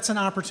that's an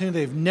opportunity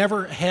they've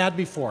never had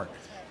before.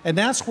 And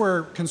that's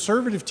where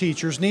conservative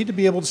teachers need to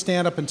be able to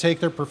stand up and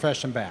take their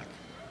profession back.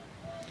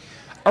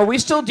 Are we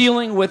still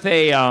dealing with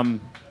a,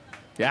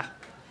 yeah.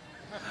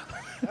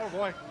 Oh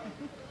boy.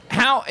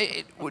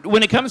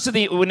 When it comes to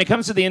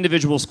the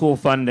individual school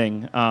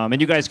funding,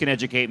 and you guys can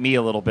educate me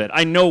a little bit.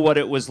 I know what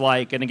it was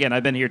like, and again,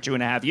 I've been here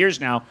 2.5 years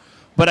now,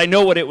 but I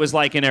know what it was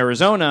like in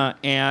Arizona.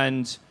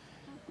 And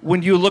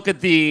when you look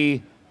at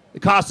the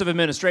cost of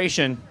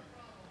administration,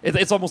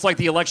 it's almost like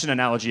the election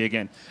analogy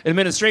again.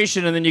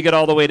 Administration, and then you get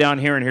all the way down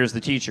here, and here's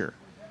the teacher.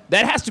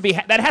 Does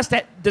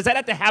that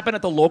have to happen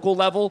at the local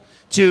level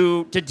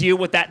to deal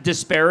with that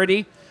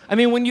disparity? I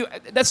mean,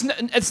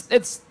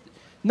 it's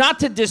not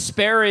to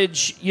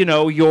disparage, you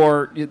know,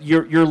 your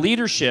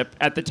leadership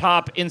at the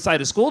top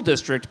inside a school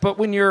district, but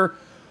when you're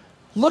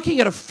looking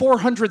at a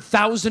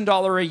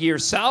 $400,000 a year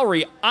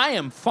salary, I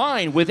am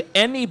fine with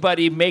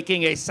anybody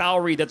making a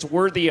salary that's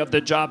worthy of the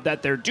job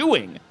that they're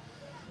doing.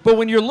 But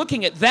when you're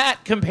looking at that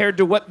compared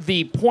to what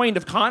the point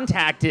of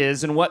contact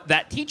is and what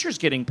that teacher's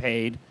getting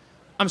paid,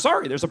 I'm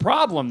sorry, there's a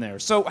problem there.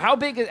 So how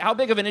big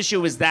of an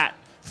issue is that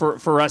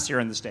for us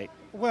here in the state?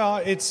 Well,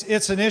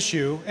 it's an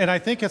issue, and I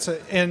think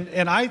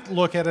and I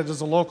look at it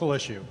as a local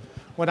issue.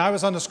 When I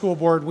was on the school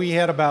board, we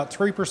had about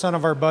 3%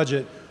 of our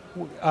budget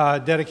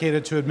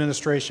dedicated to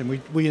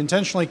administration. We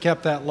intentionally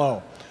kept that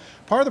low.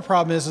 Part of the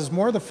problem is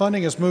more of the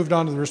funding has moved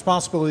on to the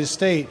responsibility of the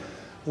state,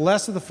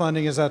 less of the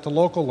funding is at the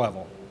local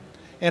level.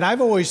 And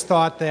I've always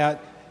thought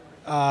that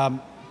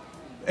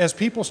as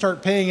people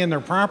start paying in their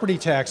property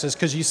taxes,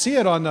 because you see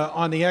it on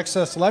the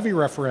excess levy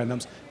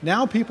referendums,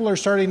 now people are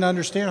starting to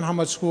understand how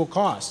much school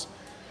costs.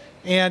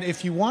 And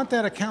if you want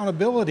that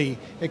accountability,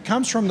 it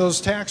comes from those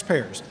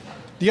taxpayers.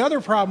 The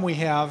other problem we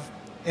have,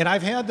 and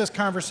I've had this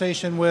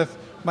conversation with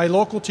my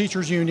local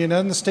teachers union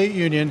and the state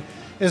union,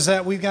 is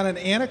that we've got an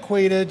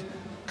antiquated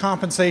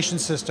compensation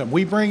system.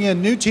 We bring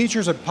in new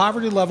teachers at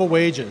poverty level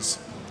wages,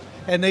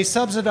 and they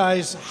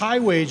subsidize high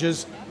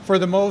wages for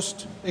the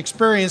most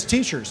experienced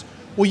teachers.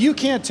 Well, you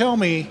can't tell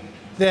me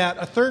that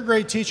a third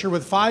grade teacher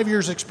with 5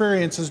 years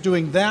experience is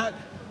doing that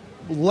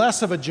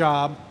less of a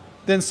job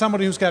than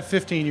somebody who's got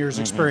 15 years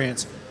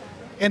experience.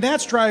 And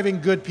that's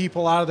driving good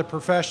people out of the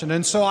profession.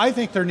 And so I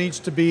think there needs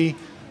to be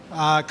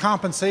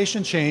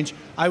compensation change.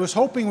 I was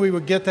hoping we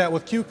would get that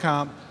with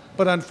QComp,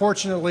 but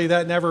unfortunately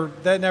that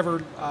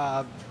never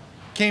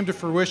came to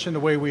fruition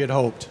the way we had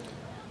hoped.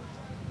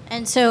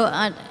 And so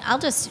I'll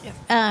just,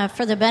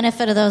 for the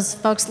benefit of those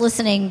folks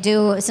listening,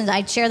 since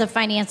I chair the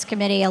Finance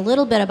Committee, a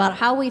little bit about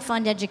how we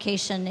fund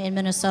education in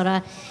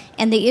Minnesota.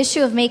 And the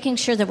issue of making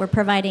sure that we're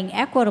providing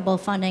equitable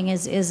funding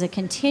is a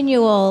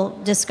continual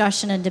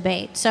discussion and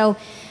debate. So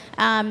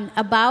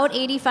about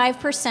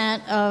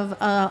 85% of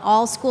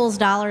all schools'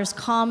 dollars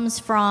comes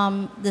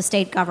from the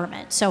state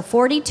government. So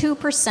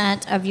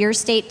 42% of your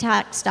state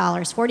tax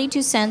dollars,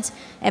 42 cents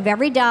of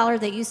every dollar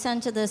that you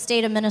send to the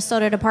state of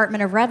Minnesota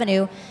Department of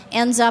Revenue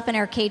ends up in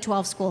our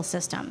K-12 school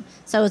system.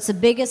 So it's the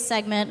biggest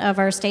segment of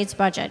our state's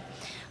budget.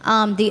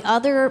 The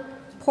other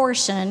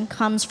portion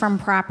comes from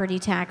property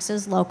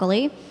taxes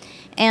locally.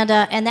 And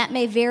that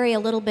may vary a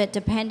little bit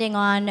depending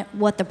on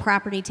what the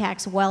property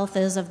tax wealth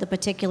is of the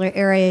particular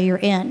area you're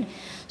in.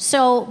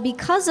 So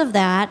because of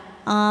that,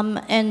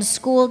 and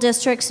school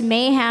districts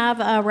may have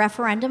a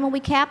referendum, and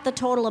we cap the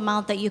total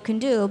amount that you can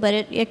do, but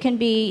it can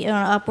be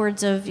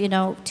upwards of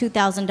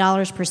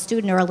 $2,000 per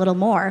student or a little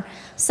more.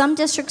 Some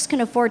districts can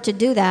afford to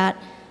do that,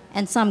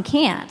 and some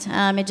can't.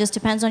 It just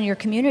depends on your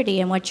community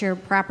and what your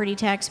property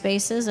tax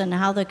base is and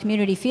how the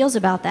community feels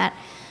about that.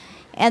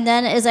 And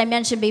then, as I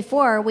mentioned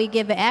before, we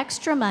give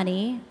extra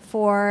money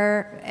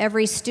for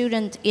every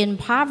student in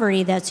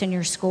poverty that's in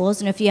your schools.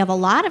 And if you have a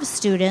lot of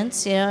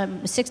students,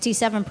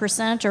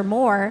 67% or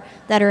more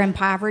that are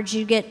impoverished,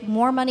 you get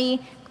more money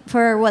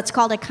for what's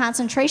called a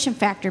concentration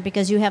factor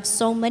because you have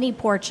so many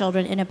poor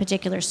children in a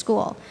particular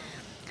school.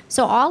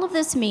 So all of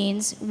this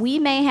means we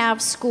may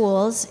have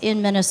schools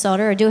in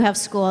Minnesota, or do have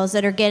schools,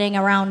 that are getting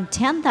around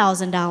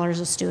 $10,000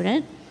 a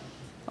student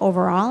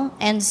overall,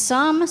 and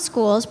some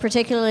schools,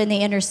 particularly in the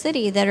inner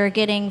city, that are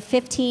getting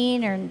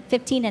 $15,000 or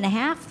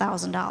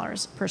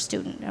 $15,500 per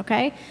student,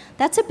 okay?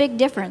 That's a big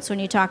difference when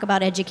you talk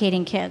about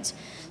educating kids.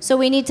 So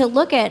we need to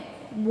look at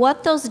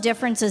what those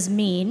differences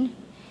mean,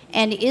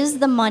 and is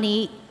the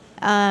money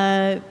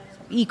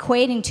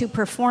equating to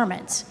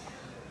performance?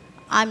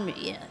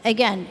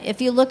 Again,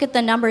 if you look at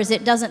the numbers,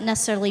 it doesn't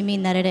necessarily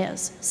mean that it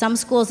is. Some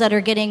schools that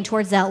are getting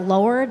towards that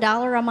lower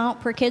dollar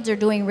amount per kids are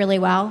doing really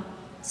well,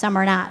 some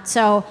are not.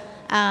 So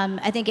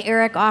I think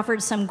Eric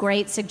offered some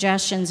great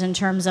suggestions in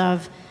terms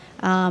of,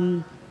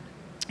 are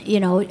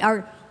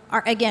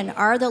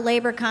the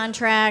labor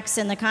contracts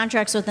and the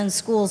contracts within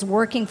schools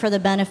working for the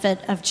benefit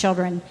of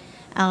children?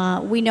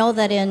 We know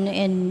that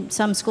in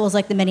some schools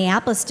like the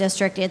Minneapolis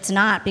district, it's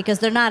not, because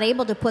they're not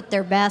able to put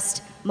their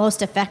best,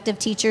 most effective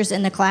teachers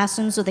in the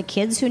classrooms with the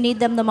kids who need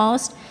them the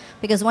most.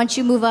 Because once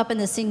you move up in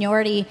the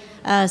seniority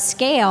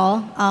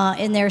scale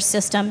in their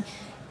system,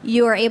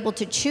 you are able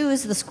to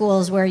choose the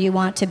schools where you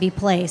want to be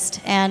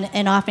placed. And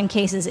in often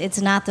cases,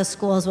 it's not the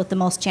schools with the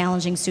most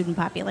challenging student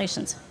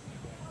populations.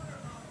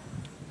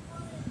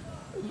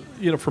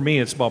 For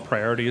me, it's about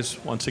priorities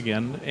once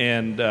again.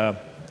 And,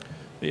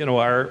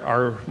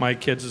 my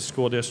kids'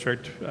 school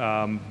district,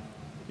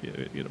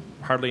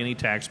 hardly any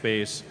tax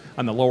base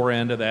on the lower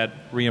end of that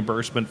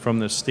reimbursement from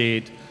the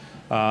state,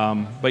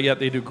 but yet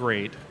they do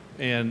great.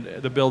 And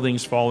the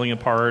building's falling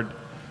apart.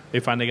 They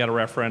finally got a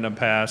referendum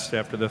passed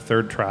after the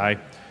third try.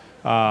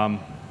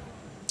 But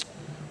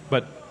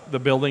the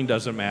building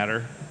doesn't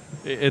matter.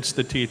 It's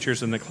the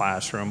teachers in the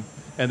classroom.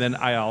 And then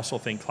I also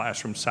think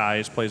classroom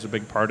size plays a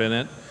big part in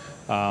it.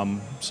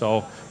 But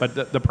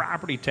the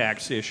property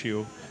tax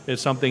issue is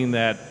something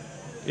that,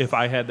 if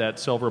I had that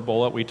silver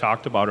bullet we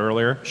talked about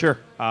earlier, sure.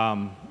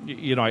 I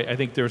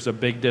think there's a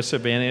big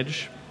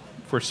disadvantage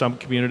for some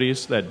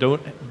communities that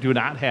do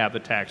not have the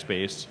tax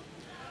base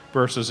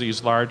versus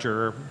these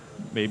larger,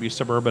 maybe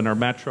suburban or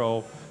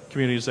metro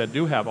communities that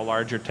do have a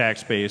larger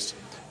tax base,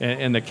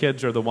 and the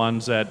kids are the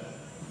ones that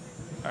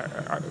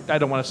I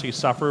don't want to say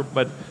suffer,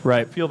 but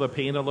right. feel the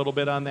pain a little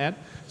bit on that.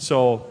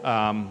 So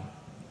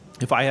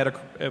if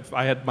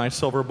I had my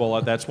silver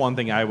bullet, that's one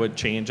thing I would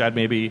change. I'd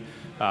maybe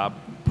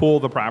pool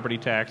the property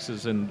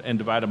taxes and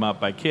divide them up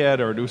by kid,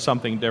 or do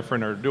something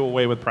different, or do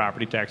away with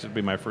property taxes would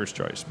be my first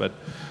choice. But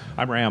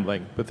I'm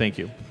rambling, but thank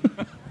you.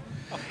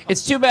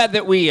 It's too bad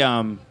that we,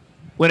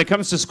 when it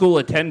comes to school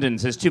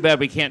attendance, it's too bad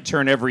we can't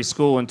turn every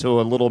school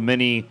into a little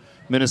mini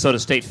Minnesota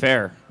State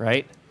Fair,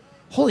 right?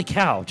 Holy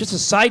cow, just a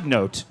side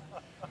note.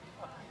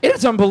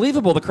 It's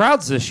unbelievable, the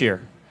crowds this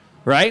year,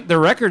 right? The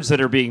records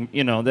that are being,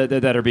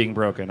 that are being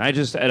broken.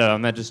 It's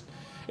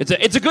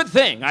a good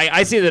thing.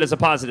 I see that as a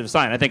positive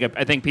sign.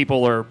 I think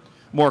people are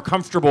more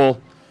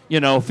comfortable,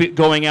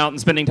 going out and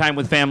spending time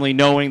with family,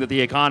 knowing that the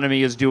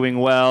economy is doing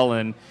well.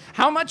 And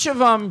how much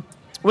of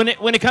when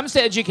it comes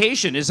to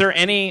education, is there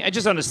any?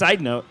 Just on a side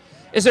note,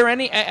 is there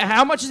any?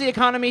 How much is the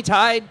economy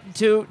tied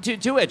to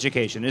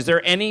education? Is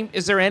there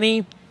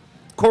any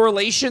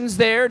correlations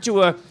there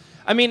to a?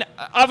 I mean,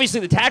 obviously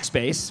the tax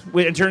base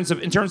in terms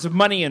of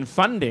money and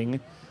funding.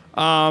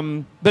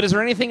 But is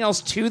there anything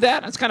else to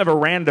that? That's kind of a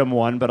random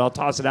one, but I'll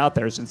toss it out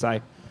there since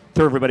I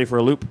threw everybody for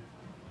a loop.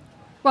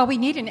 Well, we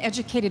need an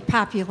educated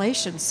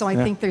population, so I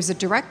think there's a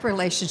direct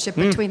relationship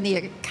between the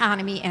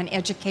economy and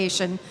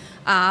education.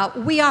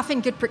 We often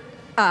get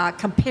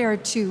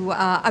compared to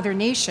other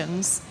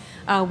nations,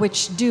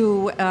 which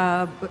do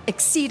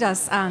exceed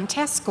us on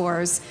test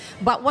scores.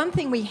 But one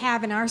thing we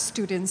have in our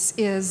students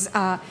is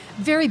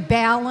very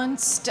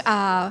balanced,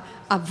 a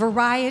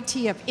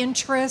variety of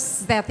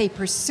interests that they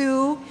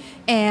pursue.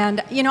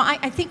 And,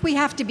 I think we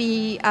have to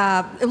be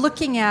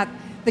looking at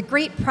the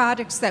great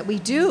products that we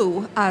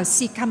do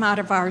see come out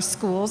of our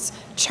schools,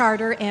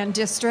 charter and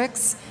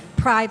districts,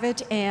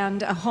 private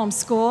and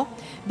homeschool,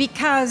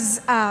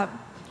 because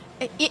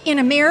in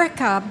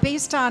America,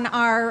 based on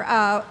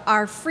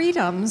our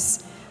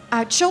freedoms,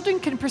 children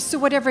can pursue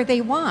whatever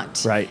they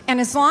want. Right.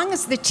 And as long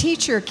as the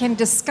teacher can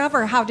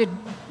discover how to,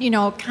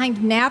 kind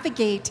of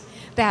navigate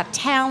that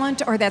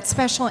talent or that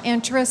special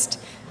interest,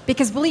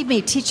 because believe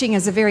me, teaching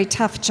is a very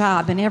tough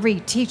job, and every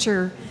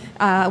teacher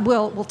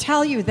will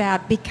tell you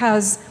that,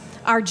 because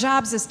our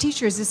jobs as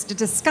teachers is to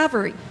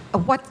discover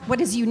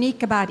what is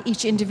unique about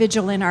each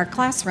individual in our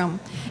classroom.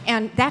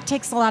 And that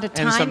takes a lot of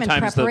time and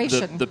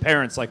preparation. The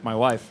parents, like my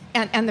wife.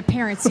 And the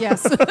parents,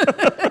 yes.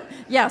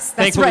 Yes, that's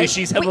Thankfully, right.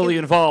 she's heavily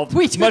involved,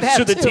 we do much that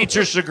to the too.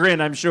 teacher's chagrin,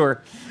 I'm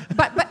sure.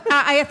 But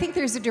I think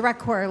there's a direct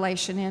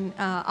correlation, and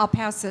I'll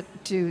pass it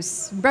to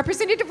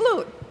Representative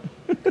Loon.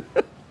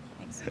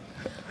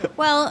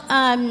 Well,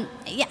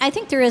 yeah, I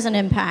think there is an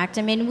impact.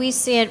 I mean, we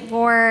see it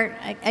for,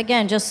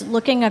 again, just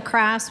looking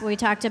across, we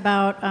talked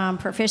about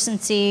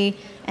proficiency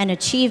and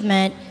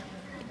achievement.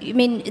 I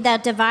mean,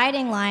 that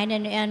dividing line,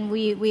 and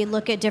we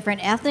look at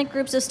different ethnic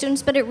groups of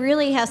students, but it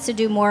really has to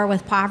do more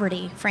with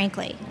poverty,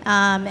 frankly.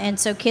 And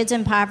so kids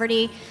in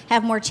poverty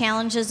have more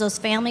challenges, those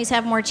families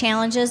have more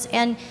challenges,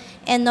 and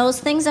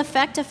those things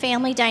affect a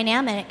family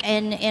dynamic,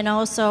 and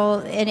also,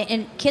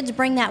 and kids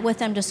bring that with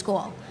them to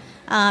school.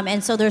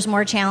 And so there's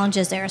more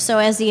challenges there. So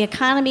as the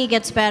economy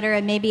gets better,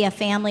 and maybe a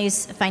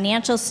family's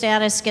financial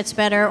status gets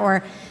better,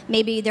 or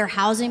maybe their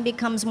housing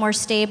becomes more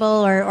stable,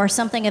 or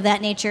something of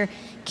that nature,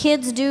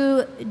 kids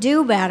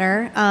do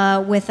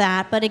better with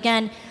that. But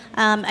again,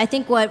 I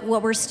think what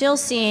we're still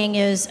seeing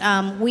is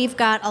we've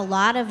got a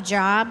lot of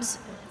jobs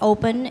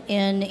open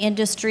in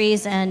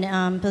industries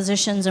and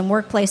positions and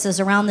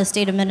workplaces around the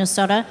state of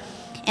Minnesota.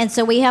 And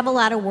so we have a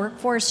lot of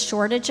workforce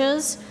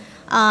shortages.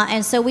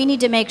 And so we need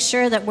to make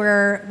sure that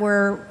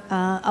we're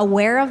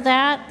aware of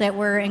that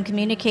we're in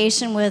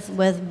communication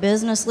with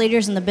business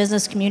leaders in the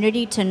business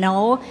community to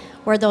know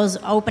where those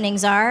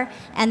openings are,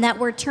 and that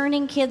we're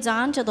turning kids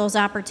on to those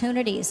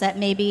opportunities that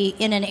may be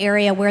in an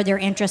area where they're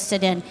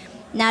interested in.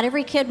 Not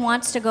every kid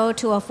wants to go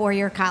to a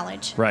four-year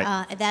college.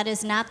 Right. That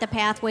is not the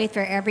pathway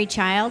for every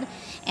child.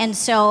 And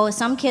so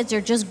some kids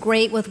are just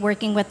great with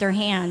working with their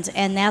hands,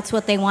 and that's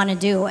what they want to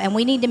do. And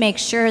we need to make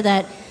sure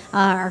that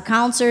our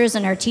counselors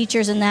and our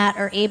teachers in that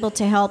are able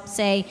to help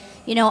say,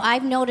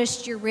 I've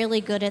noticed you're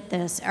really good at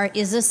this. Or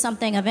is this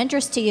something of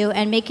interest to you?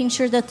 And making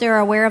sure that they're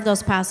aware of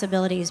those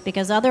possibilities,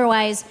 because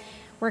otherwise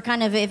we're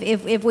kind of,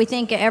 if we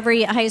think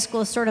every high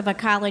school is sort of a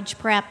college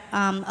prep,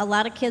 a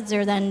lot of kids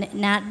are then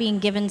not being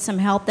given some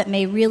help that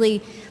may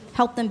really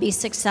help them be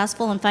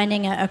successful in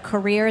finding a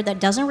career that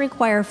doesn't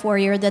require 4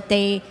 year, that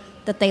they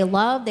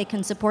love, they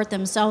can support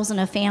themselves and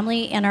a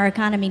family, and our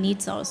economy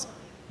needs those.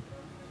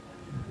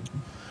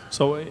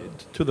 So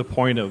to the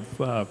point of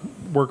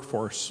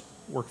workforce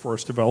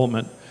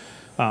development,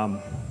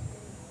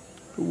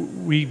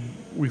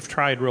 we've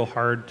tried real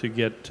hard to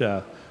get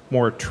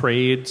more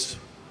trades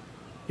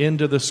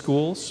into the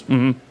schools,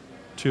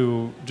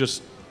 to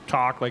just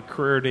talk like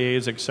career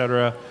days, et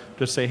cetera,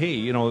 to say,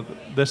 hey,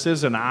 this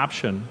is an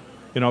option.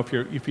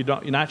 If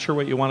you're not sure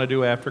what you want to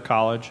do after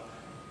college,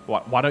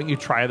 why don't you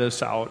try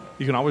this out?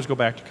 You can always go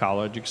back to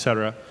college, et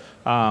cetera.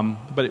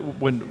 But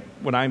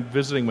when I'm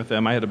visiting with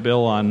them, I had a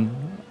bill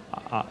on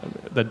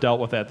that dealt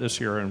with that this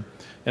year,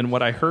 and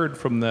what I heard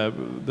from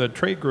the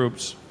trade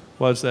groups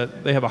was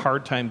that they have a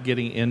hard time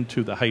getting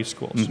into the high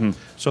schools.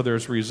 So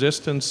there's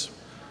resistance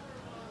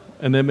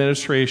an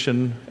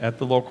administration at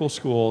the local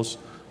schools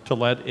to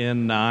let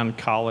in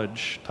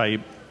non-college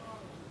type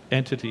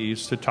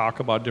entities to talk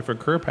about different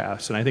career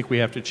paths. And I think we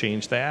have to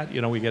change that.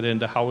 You know, we get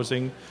into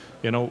housing.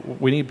 You know,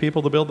 we need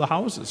people to build the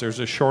houses. There's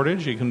a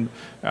shortage. You can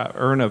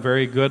earn a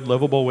very good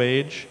livable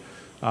wage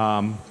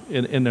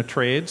in the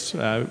trades,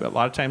 a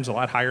lot of times a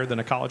lot higher than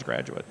a college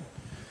graduate.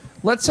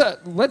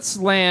 Let's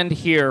land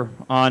here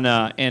on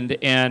and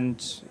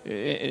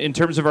in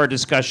terms of our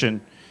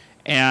discussion,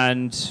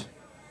 and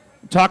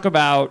talk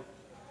about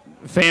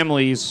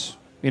families.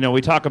 You know,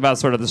 we talk about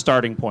sort of the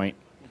starting point,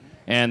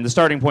 and the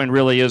starting point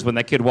really is when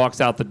that kid walks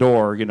out the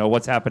door. You know,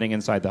 what's happening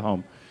inside the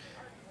home.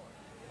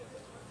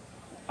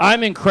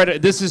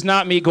 This is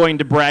not me going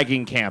to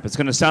bragging camp. It's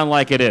going to sound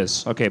like it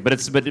is, okay, but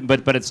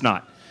it's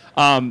not.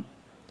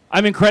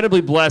 I'm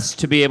incredibly blessed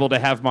to be able to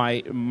have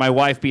my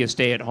wife be a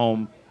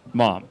stay-at-home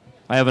mom.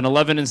 I have an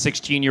 11 and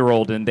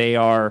 16-year-old, and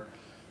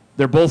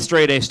they're both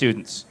straight-A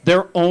students.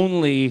 They're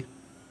only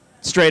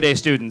straight-A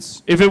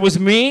students. If it was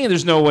me,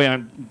 there's no way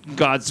I'm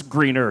God's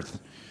green earth,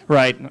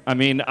 right? I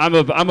mean, I'm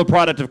a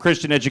product of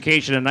Christian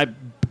education, and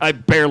I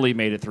barely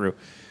made it through.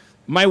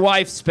 My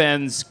wife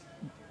spends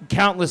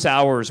countless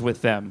hours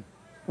with them,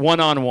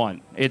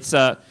 one-on-one.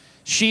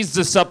 She's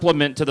the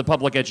supplement to the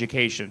public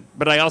education,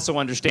 but I also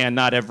understand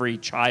not every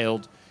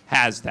child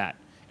has that.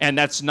 And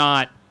that's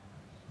not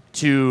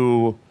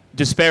to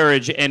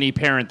disparage any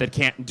parent that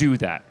can't do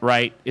that,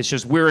 right? It's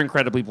just we're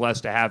incredibly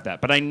blessed to have that.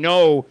 But I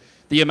know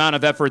the amount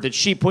of effort that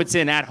she puts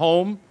in at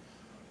home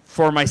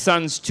for my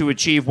sons to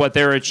achieve what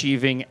they're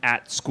achieving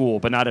at school,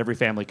 but not every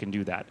family can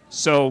do that.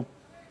 So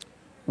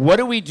what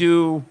do we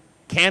do?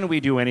 Can we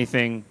do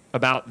anything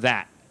about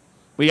that?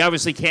 We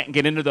obviously can't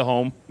get into the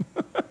home.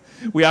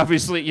 We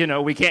obviously, you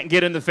know, we can't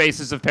get in the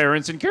faces of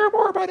parents and care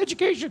more about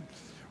education,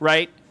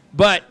 right?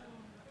 But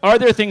are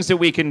there things that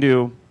we can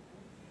do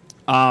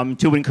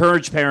to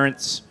encourage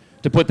parents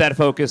to put that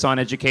focus on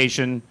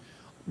education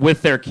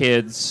with their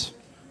kids?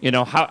 You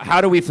know, how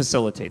do we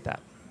facilitate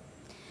that?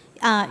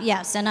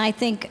 Yes, and I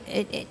think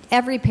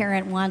every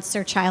parent wants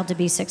their child to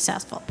be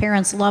successful.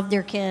 Parents love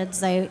their kids.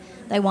 They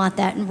want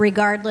that, and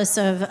regardless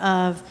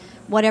of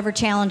whatever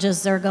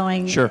challenges they're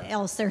going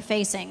else they're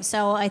facing.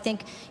 So I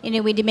think, you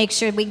know, we need to make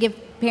sure we give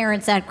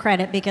parents that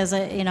credit, because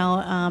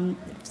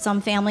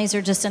some families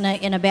are just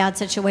in a bad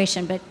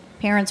situation, but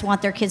parents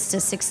want their kids to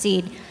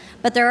succeed.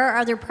 But there are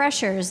other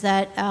pressures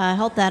that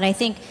help that. I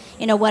think,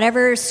 you know,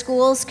 whatever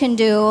schools can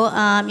do,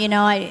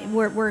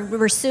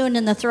 we're soon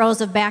in the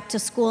throes of back to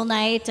school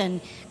night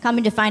and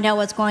coming to find out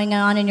what's going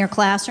on in your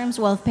classrooms.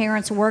 Well, if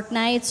parents work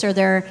nights or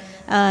they're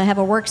have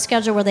a work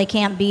schedule where they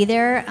can't be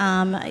there,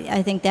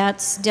 I think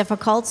that's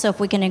difficult. So if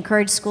we can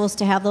encourage schools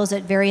to have those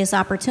at various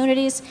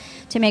opportunities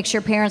to make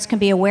sure parents can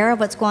be aware of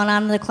what's going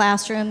on in the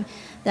classroom,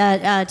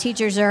 that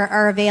teachers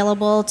are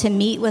available to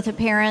meet with the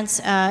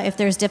parents if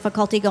there's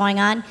difficulty going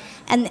on.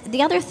 And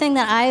the other thing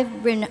that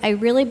I've been a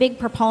really big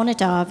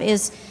proponent of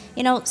is,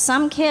 you know,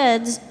 some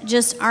kids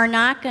just are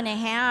not going to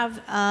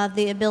have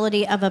the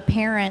ability of a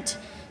parent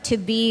to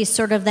be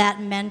sort of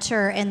that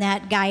mentor and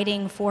that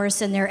guiding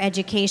force in their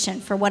education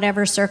for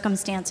whatever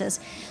circumstances.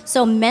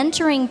 So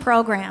mentoring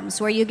programs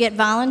where you get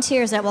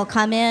volunteers that will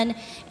come in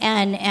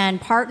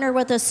and partner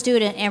with a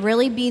student and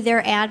really be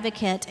their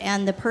advocate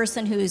and the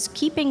person who's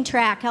keeping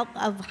track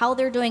of how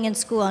they're doing in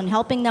school and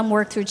helping them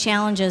work through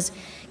challenges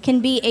can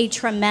be a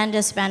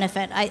tremendous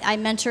benefit. I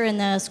mentor in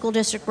the school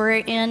district we're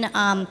in.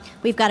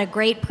 We've got a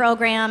great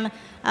program.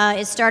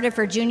 It started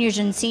for juniors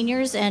and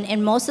seniors,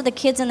 and most of the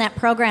kids in that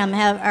program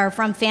are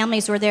from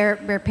families where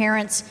their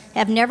parents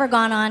have never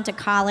gone on to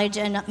college,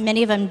 and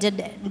many of them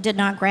did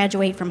not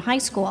graduate from high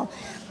school.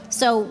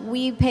 So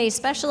we pay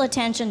special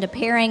attention to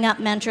pairing up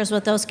mentors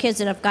with those kids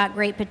that have got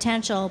great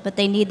potential, but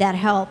they need that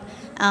help.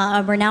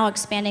 We're now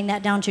expanding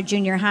that down to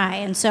junior high.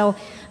 And so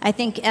I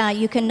think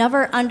you can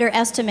never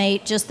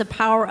underestimate just the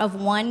power of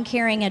one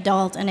caring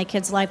adult in a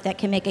kid's life that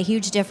can make a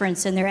huge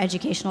difference in their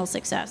educational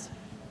success.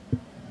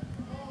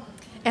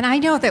 And I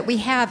know that we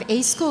have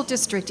a school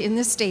district in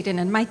this state, and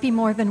it might be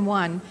more than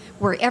one,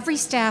 where every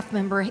staff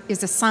member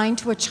is assigned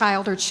to a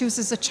child or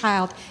chooses a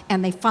child,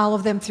 and they follow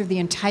them through the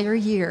entire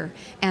year.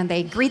 And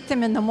they greet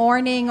them in the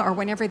morning or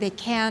whenever they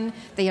can.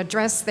 They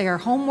address their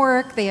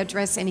homework. They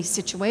address any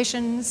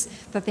situations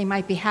that they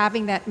might be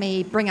having that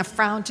may bring a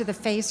frown to the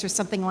face or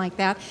something like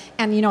that.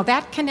 And, you know,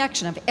 that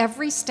connection of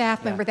every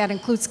staff member, that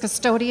includes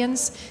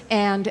custodians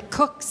and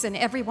cooks and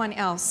everyone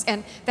else.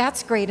 And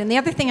that's great. And the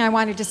other thing I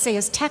wanted to say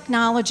is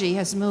technology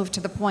has moved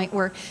to the point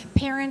where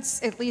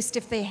parents, at least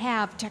if they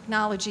have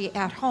technology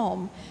at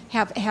home,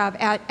 have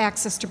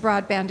access to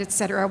broadband, et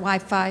cetera,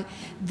 Wi-Fi,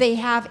 they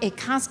have a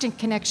constant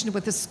connection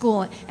with the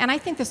school. And I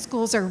think the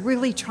schools are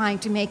really trying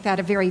to make that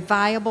a very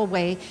viable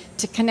way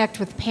to connect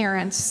with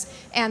parents.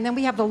 And then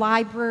we have the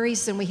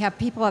libraries, and we have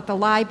people at the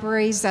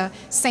libraries.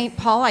 St.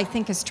 Paul, I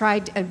think, has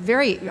tried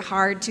very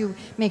hard to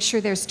make sure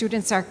their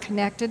students are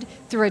connected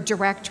through a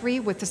directory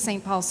with the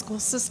St. Paul school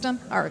system,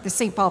 or the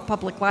St. Paul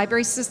public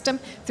library system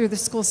through the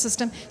school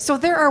system. So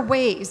there are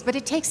ways, but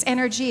it takes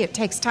energy, it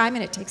takes time,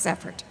 and it takes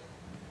effort.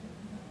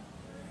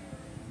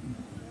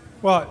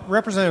 Well,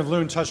 Representative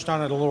Loon touched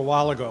on it a little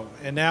while ago,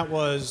 and that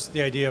was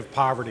the idea of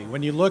poverty.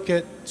 When you look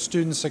at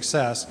student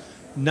success,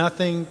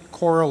 nothing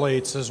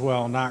correlates as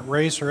well, not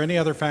race or any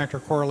other factor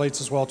correlates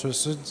as well to a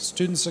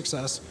student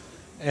success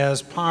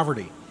as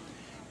poverty.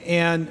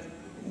 And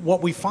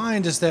what we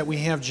find is that we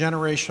have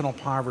generational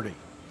poverty.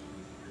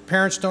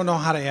 Parents don't know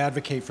how to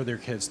advocate for their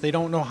kids. They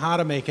don't know how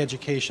to make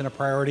education a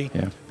priority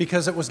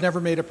because it was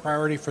never made a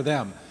priority for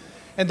them.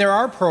 And there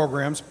are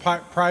programs,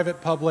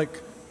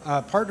 private-public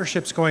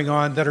partnerships going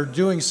on that are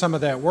doing some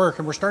of that work,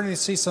 and we're starting to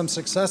see some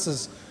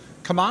successes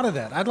come out of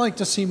that. I'd like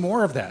to see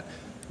more of that.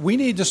 We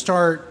need to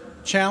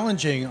start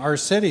challenging our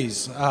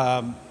cities.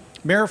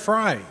 Mayor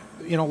Fry,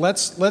 you know,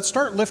 let's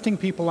start lifting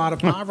people out of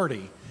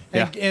poverty.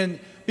 And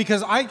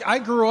because I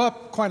grew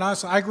up, quite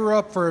honestly, I grew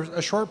up for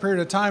a short period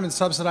of time in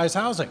subsidized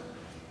housing.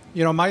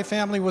 You know, my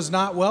family was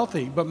not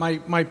wealthy, but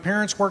my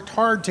parents worked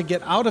hard to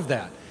get out of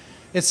that.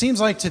 It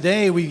seems like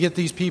today we get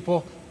these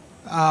people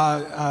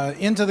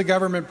into the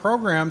government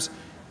programs,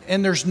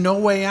 and there's no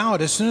way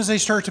out. As soon as they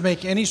start to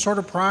make any sort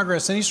of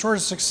progress, any sort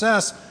of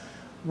success,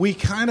 we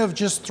kind of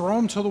just throw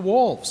them to the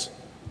wolves.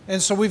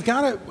 And so we've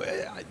got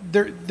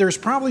to, there's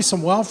probably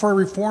some welfare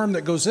reform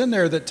that goes in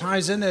there that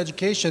ties into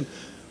education,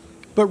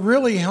 but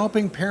really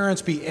helping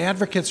parents be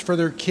advocates for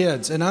their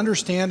kids and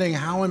understanding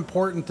how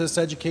important this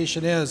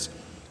education is,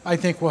 I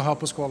think will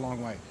help us go a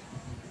long way.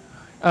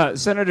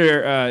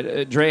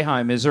 Senator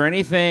Draheim, is there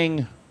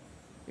anything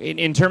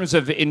in terms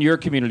of in your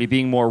community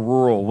being more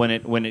rural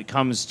when it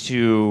comes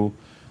to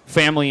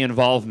family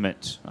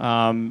involvement?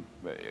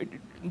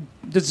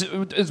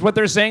 Is what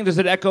they're saying, does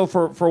it echo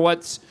for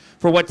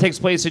what takes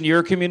place in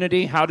your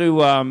community? How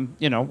do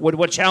you know,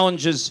 what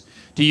challenges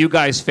do you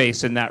guys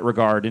face in that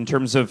regard in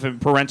terms of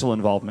parental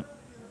involvement?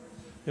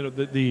 You know,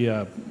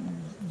 the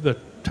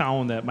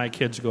town that my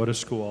kids go to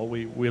school,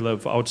 we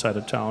live outside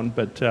of town,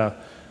 but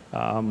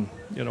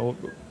you know,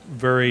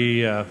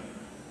 very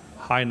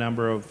high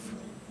number of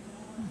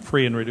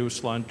free and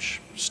reduced lunch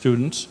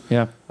students.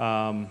 Yeah.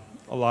 A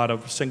lot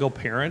of single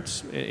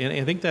parents, and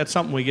I think that's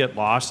something we get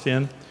lost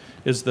in,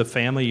 is the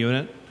family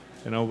unit.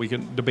 You know, we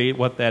can debate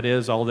what that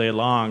is all day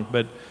long,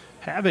 but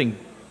having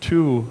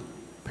two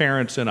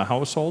parents in a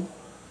household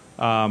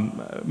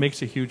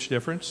makes a huge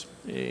difference.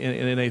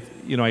 And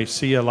you know, I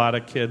see a lot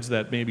of kids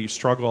that maybe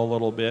struggle a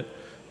little bit,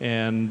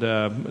 and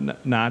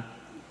not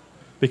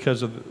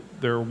because of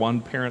their one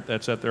parent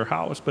that's at their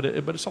house, but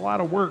it's a lot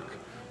of work,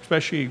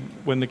 especially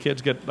when the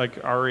kids get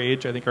like our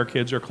age. I think our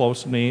kids are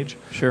close in age.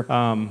 Sure.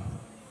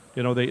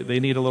 You know, they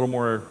need a little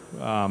more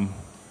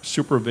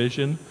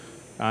supervision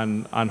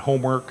on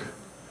homework,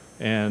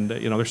 and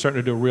you know, they're starting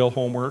to do real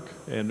homework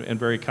and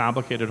very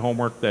complicated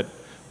homework that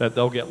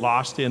they'll get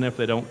lost in if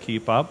they don't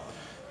keep up.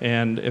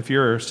 And if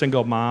you're a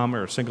single mom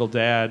or a single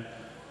dad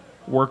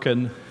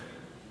working,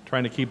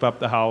 trying to keep up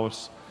the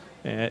house,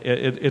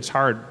 it's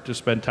hard to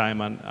spend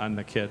time on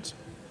the kids.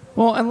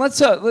 Well, and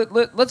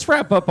let's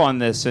wrap up on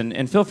this,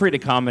 and feel free to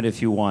comment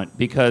if you want,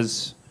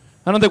 because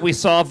I don't think we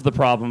solved the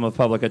problem of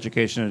public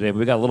education today, but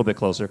we got a little bit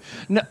closer.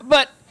 No,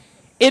 but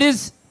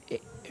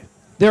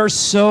there are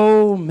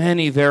so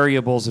many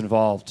variables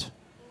involved,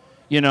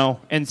 you know,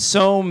 and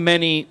so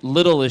many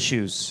little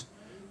issues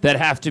that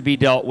have to be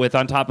dealt with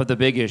on top of the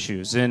big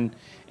issues. And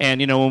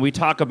you know, when we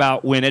talk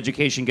about when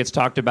education gets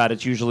talked about,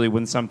 it's usually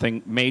when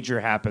something major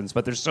happens.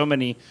 But there's so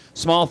many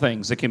small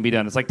things that can be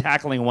done. It's like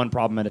tackling one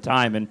problem at a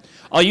time. And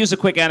I'll use a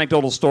quick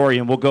anecdotal story,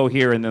 and we'll go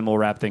here, and then we'll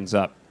wrap things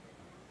up.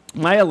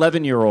 My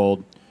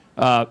 11-year-old,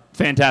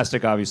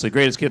 fantastic, obviously,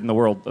 greatest kid in the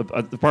world,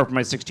 apart from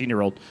my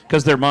 16-year-old,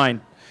 because they're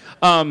mine.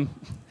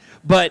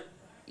 But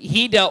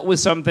he dealt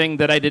with something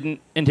that I didn't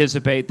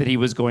anticipate that he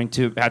was going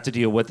to have to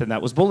deal with, and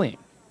that was bullying.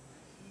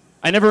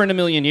 I never in a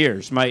million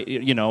years. I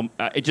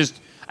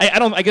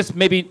guess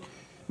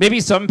maybe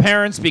some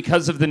parents,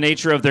 because of the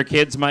nature of their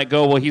kids, might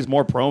go, well, he's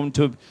more prone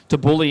to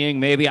bullying.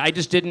 Maybe I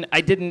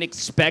didn't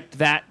expect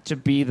that to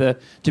be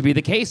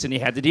the case, and he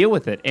had to deal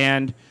with it.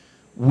 And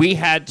we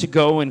had to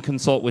go and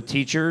consult with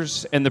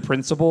teachers and the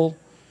principal.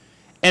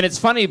 And it's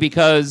funny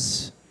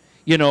because,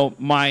 you know,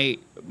 my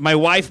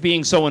wife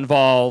being so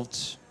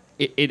involved,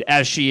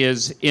 as she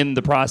is in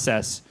the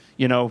process,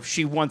 you know,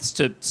 she wants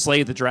to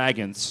slay the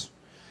dragons.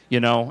 You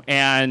know,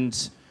 and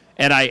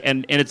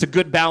it's a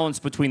good balance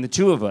between the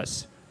two of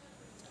us.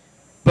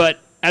 But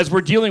as we're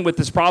dealing with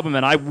this problem,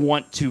 and I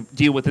want to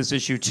deal with this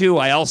issue too,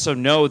 I also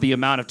know the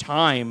amount of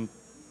time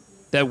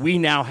that we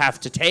now have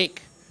to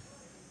take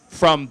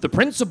from the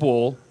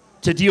principal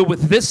to deal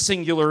with this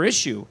singular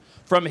issue,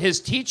 from his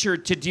teacher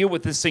to deal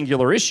with this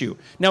singular issue.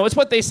 Now, it's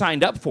what they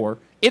signed up for.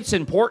 It's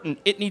important.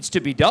 It needs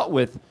to be dealt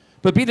with.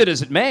 But be that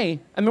as it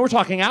may, I mean, we're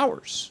talking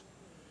hours.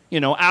 You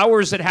know,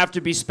 hours that have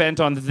to be spent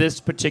on this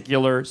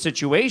particular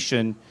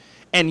situation.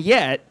 And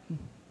yet,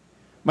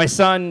 my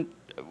son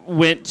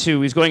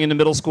he's going into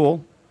middle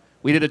school.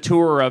 We did a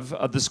tour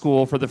of the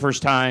school for the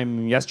first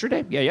time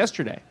yesterday. Yeah,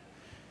 yesterday.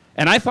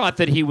 And I thought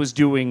that he was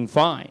doing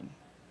fine.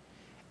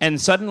 And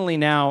suddenly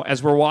now,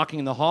 as we're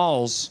walking the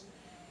halls,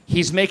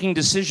 he's making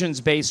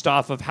decisions based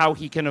off of how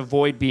he can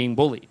avoid being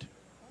bullied.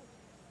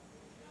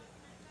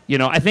 You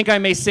know, I think I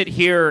may sit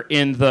here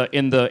in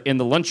the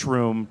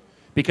lunchroom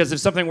because if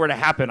something were to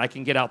happen, I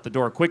can get out the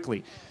door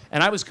quickly.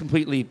 And I was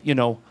completely, you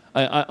know,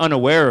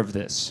 unaware of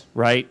this,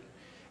 right?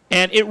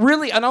 And it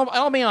really, and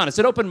I'll be honest,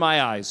 it opened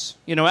my eyes.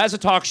 You know, as a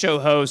talk show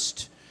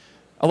host,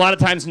 a lot of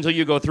times until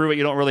you go through it,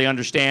 you don't really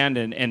understand,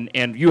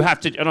 and you have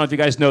to, I don't know if you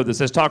guys know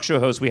this, as talk show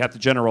hosts, we have to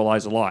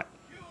generalize a lot.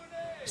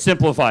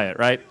 Simplify it,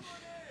 right?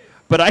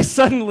 But I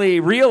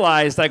suddenly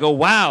realized, I go,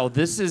 wow,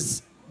 this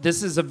is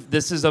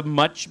a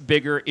much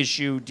bigger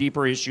issue,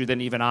 deeper issue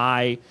than even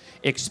I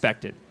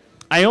expected.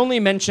 I only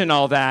mention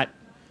all that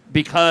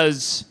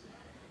because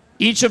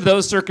each of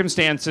those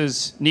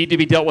circumstances need to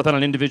be dealt with on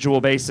an individual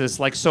basis,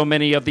 like so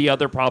many of the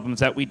other problems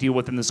that we deal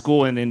with in the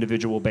school on an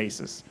individual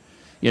basis.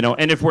 You know,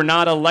 and if we're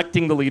not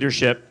electing the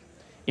leadership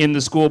in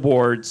the school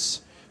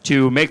boards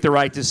to make the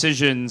right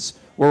decisions,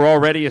 we're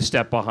already a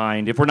step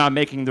behind. If we're not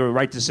making the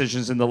right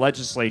decisions in the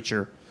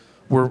legislature,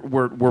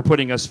 we're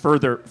putting us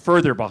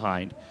further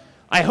behind.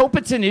 I hope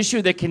it's an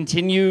issue that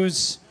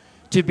continues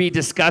to be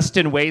discussed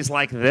in ways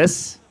like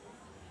this,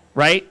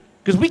 right?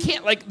 Because we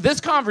can't, like, this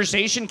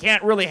conversation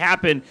can't really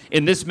happen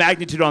in this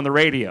magnitude on the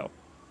radio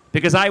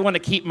because I want to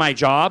keep my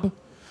job.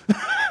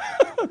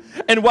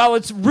 And while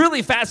it's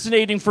really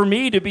fascinating for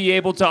me to be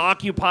able to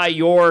occupy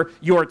your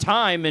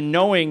time and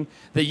knowing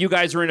that you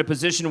guys are in a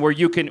position where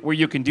you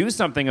can do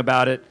something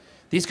about it,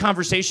 these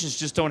conversations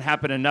just don't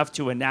happen enough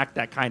to enact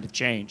that kind of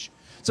change.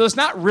 So it's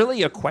not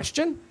really a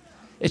question.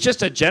 It's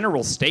just a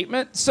general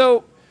statement.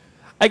 So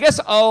I guess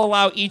I'll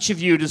allow each of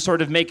you to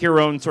sort of make your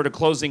own sort of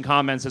closing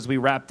comments as we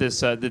wrap this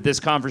this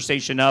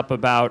conversation up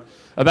about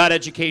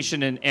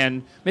education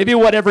and maybe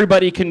what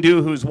everybody can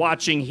do who's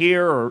watching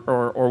here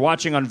or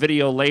watching on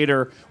video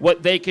later,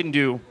 what they can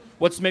do,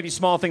 what's maybe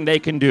small thing they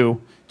can do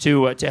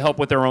to help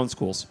with their own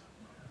schools.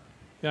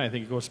 Yeah, I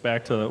think it goes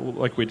back to,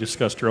 like we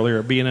discussed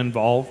earlier, being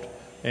involved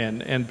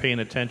and paying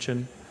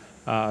attention,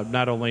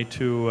 not only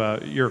to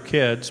your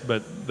kids,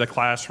 but the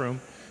classroom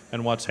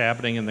and what's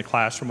happening in the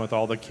classroom with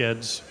all the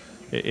kids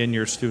in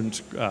your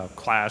student's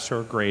class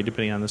or grade,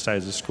 depending on the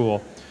size of the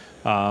school.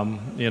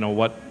 You know,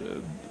 what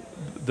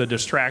the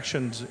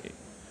distractions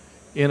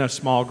in a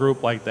small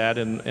group like that,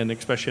 and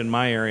especially in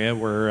my area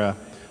where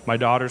my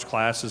daughter's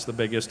class is the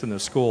biggest in the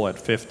school at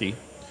 50.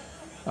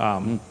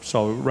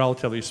 So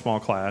relatively small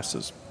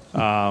classes.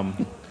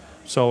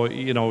 So,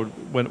 you know,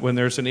 when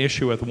there's an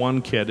issue with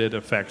one kid, it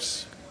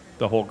affects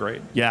the whole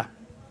grade. Yeah.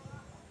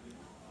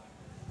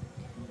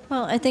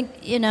 Well, I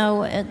think, you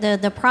know,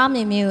 the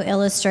problem you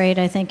illustrate,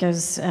 I think,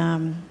 is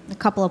a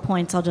couple of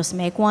points I'll just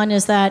make. One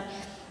is that,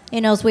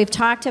 you know, as we've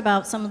talked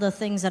about some of the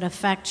things that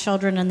affect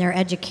children and their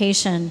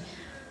education,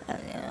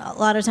 a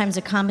lot of times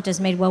a comment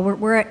is made, well,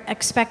 we're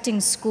expecting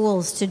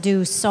schools to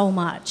do so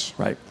much.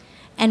 Right.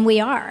 And we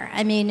are.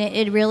 I mean,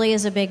 it really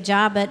is a big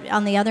job. But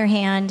on the other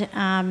hand,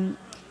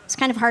 it's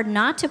kind of hard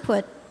not to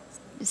put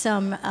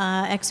some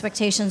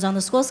expectations on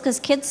the schools because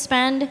kids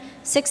spend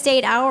 6 to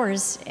 8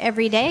 hours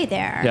every day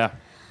there. Yeah.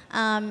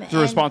 It's a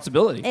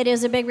responsibility. It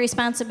is a big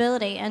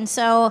responsibility. And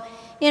so,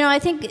 you know, I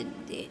think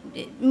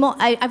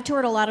I've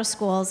toured a lot of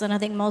schools, and I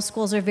think most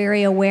schools are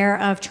very aware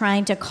of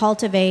trying to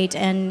cultivate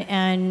an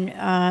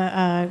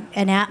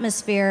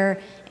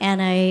atmosphere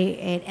and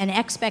an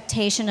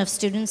expectation of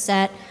students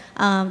that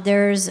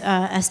there's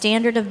a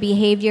standard of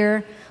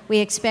behavior. We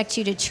expect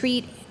you to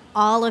treat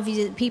all of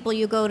the people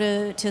you go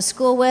to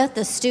school with,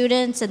 the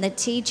students and the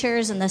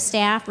teachers and the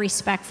staff,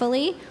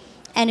 respectfully.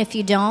 And if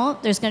you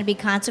don't, there's going to be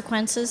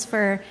consequences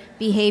for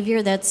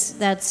behavior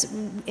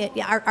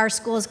our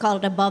school is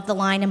called above the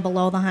line and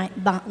below the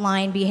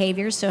line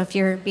behavior. So if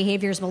your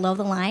behavior is below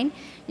the line,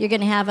 you're going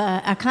to have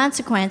a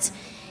consequence.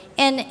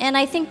 And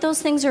I think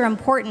those things are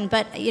important.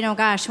 But, you know,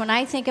 gosh, when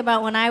I think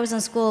about when I was in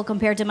school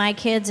compared to my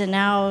kids and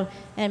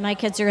my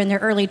kids are in their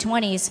early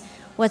 20s,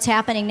 what's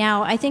happening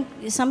now, I think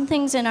some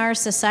things in our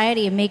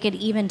society make it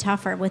even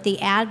tougher with the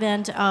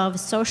advent of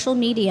social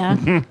media.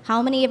 Mm-hmm.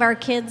 How many of our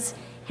kids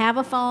have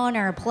a phone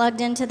or are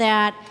plugged into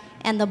that,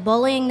 and the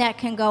bullying that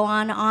can go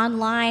on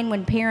online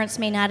when parents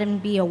may not even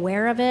be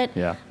aware of it.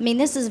 Yeah. I mean,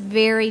 this is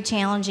very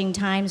challenging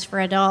times for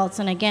adults,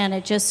 and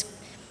again,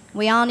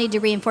 we all need to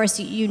reinforce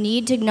you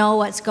need to know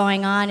what's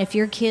going on. If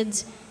your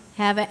kids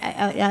have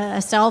a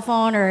cell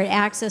phone or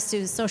access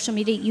to social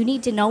media, you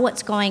need to know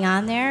what's going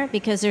on there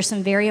because there's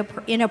some very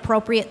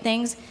inappropriate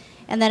things,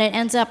 and then it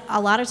ends up a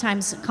lot of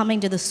times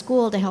coming to the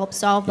school to help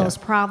solve those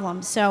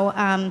problems. So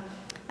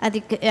I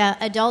think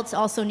adults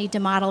also need to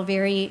model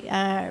very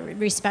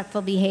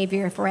respectful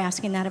behavior if we're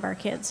asking that of our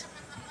kids.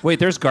 Wait,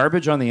 there's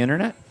garbage on the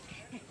internet?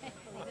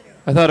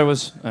 I thought it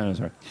was, oh,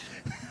 sorry.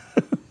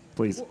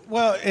 Please.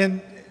 Well, and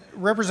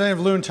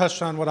Representative Loon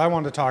touched on what I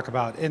wanted to talk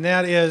about, and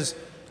that is,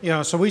 you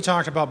know, so we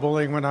talked about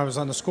bullying when I was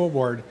on the school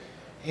board,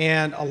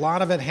 and a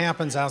lot of it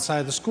happens outside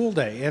of the school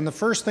day. And the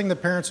first thing the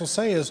parents will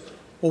say is,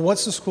 well,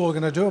 what's the school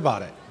going to do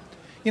about it?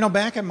 You know,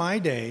 back in my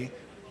day,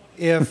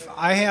 if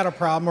I had a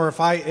problem or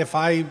if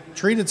I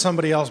treated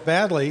somebody else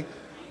badly,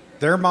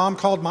 their mom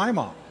called my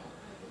mom.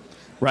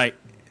 Right.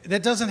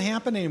 That doesn't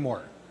happen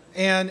anymore.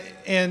 And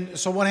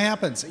so what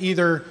happens?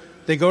 Either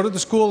they go to the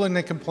school and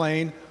they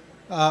complain,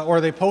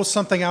 or they post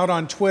something out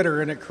on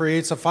Twitter and it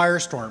creates a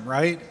firestorm,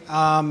 right?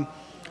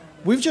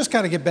 We've just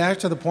got to get back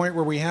to the point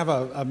where we have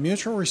a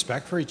mutual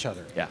respect for each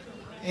other. Yeah.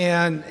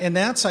 And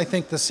that's, I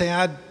think, the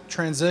sad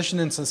transition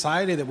in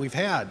society that we've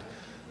had.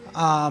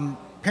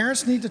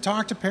 Parents need to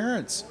talk to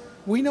parents.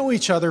 We know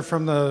each other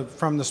from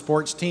the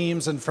sports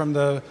teams and from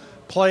the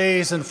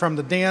plays and from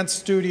the dance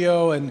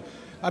studio. And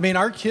I mean,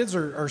 our kids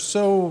are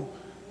so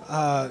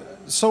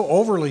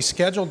overly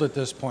scheduled at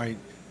this point.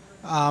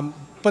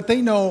 But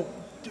they know,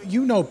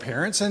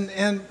 parents,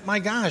 and my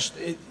gosh,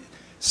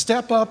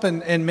 step up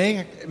and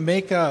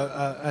make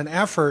an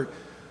effort.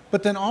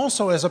 But then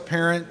also as a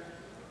parent,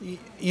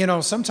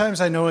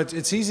 sometimes I know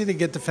it's easy to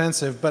get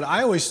defensive, but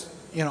I always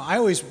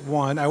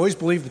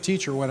believed the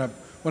teacher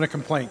when a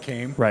complaint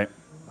came. Right.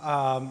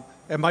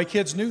 And my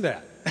kids knew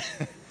that.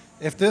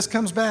 If this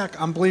comes back,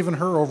 I'm believing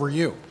her over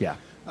you. Yeah.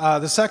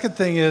 The second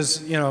thing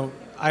is,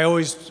 I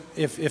always,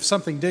 if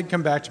something did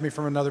come back to me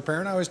from another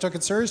parent, I always took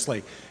it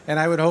seriously, and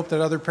I would hope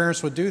that other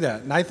parents would do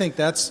that. And I think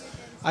that's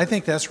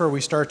where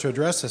we start to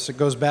address this. It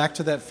goes back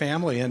to that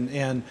family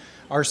and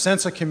our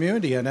sense of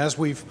community. And as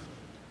we've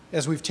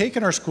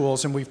taken our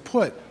schools and we've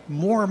put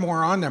more and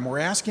more on them, we're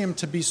asking them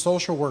to be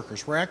social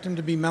workers. We're asking them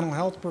to be mental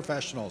health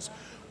professionals.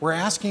 We're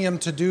asking them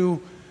to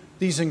do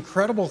these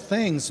incredible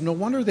things. No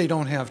wonder they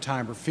don't have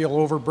time or feel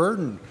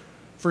overburdened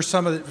for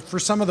some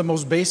of the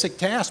most basic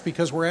tasks,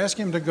 because we're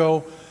asking them to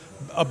go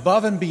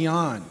above and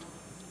beyond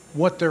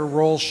what their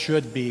role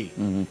should be.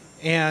 Mm-hmm.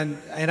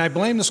 And I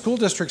blame the school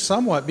district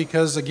somewhat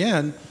because,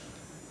 again,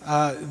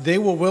 they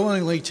will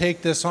willingly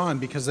take this on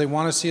because they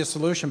want to see a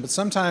solution. But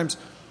sometimes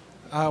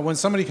when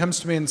somebody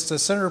comes to me and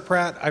says, Senator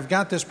Pratt, I've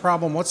got this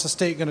problem, what's the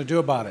state going to do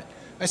about it?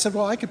 I said,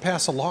 well, I could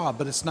pass a law,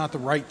 but it's not the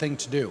right thing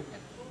to do.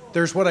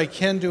 There's what I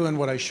can do and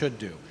what I should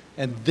do.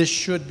 And this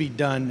should be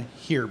done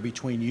here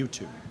between you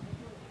two.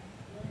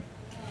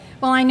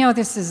 Well, I know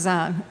this is,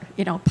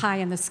 pie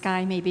in the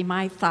sky, maybe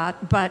my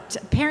thought, but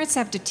parents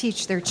have to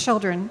teach their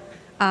children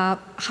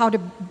how to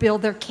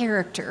build their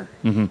character.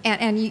 Mm-hmm.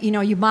 And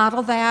you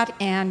model that,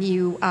 and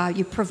you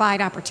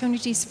provide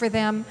opportunities for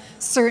them.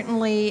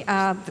 Certainly,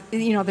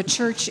 the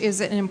church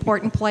is an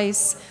important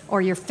place,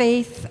 or your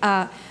faith,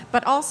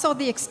 but also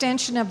the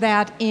extension of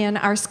that in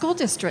our school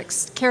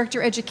districts.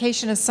 Character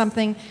education is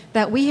something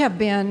that we have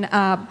been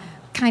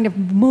kind of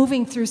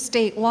moving through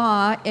state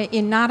law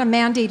in not a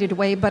mandated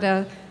way, but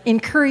a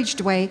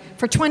encouraged way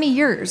for 20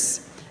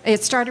 years.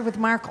 It started with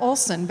Mark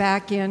Olson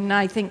back in,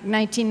 I think,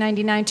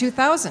 1999,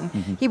 2000.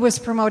 Mm-hmm. He was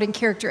promoting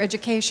character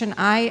education.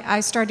 I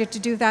started to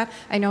do that.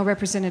 I know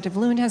Representative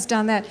Loon has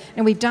done that,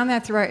 and we've done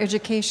that through our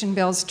education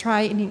bills,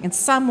 trying in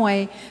some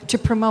way to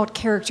promote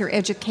character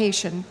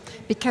education.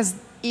 Because,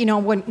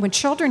 when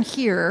children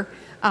hear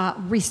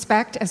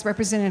respect, as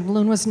Representative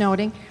Loon was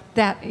noting,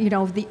 that,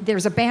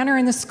 there's a banner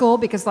in the school,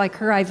 because like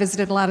her, I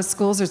visited a lot of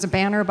schools, there's a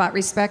banner about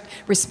respect,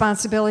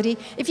 responsibility.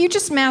 If you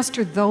just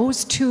master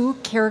those two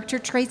character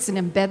traits and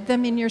embed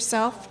them in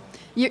yourself,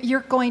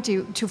 you're going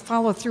to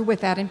follow through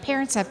with that, and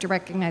parents have to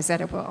recognize that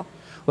as well.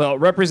 Well,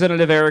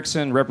 Representative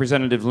Erickson,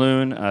 Representative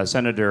Loon,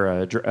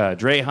 Senator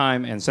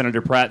Draheim, and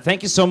Senator Pratt,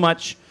 thank you so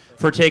much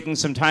for taking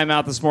some time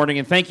out this morning,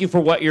 and thank you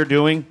for what you're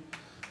doing.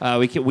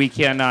 We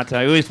can't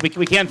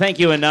thank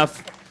you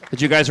enough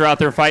that you guys are out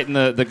there fighting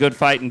the good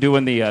fight and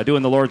doing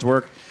the Lord's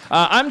work.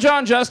 I'm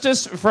John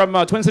Justice from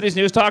Twin Cities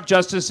News Talk,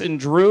 Justice and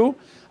Drew.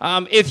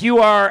 If you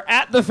are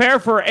at the fair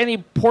for any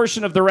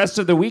portion of the rest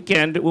of the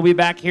weekend, we'll be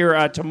back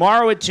here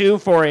tomorrow at 2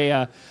 for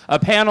a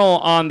panel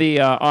on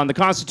the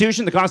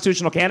Constitution, the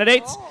constitutional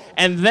candidates,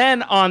 and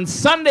then on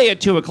Sunday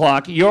at 2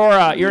 o'clock,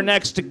 your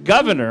next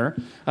governor,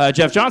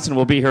 Jeff Johnson,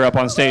 will be here up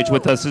on stage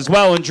with us as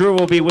well, and Drew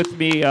will be with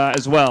me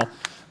as well.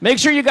 Make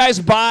sure you guys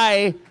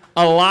buy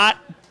a lot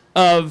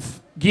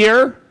of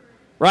gear,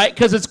 right?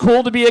 Because it's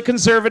cool to be a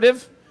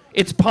conservative.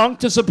 It's punk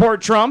to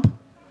support Trump.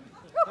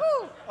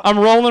 I'm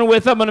rolling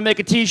with it. I'm going to make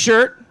a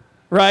T-shirt,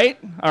 right?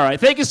 All right.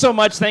 Thank you so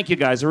much. Thank you,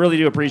 guys. I really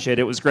do appreciate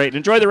it. It was great.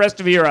 Enjoy the rest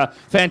of your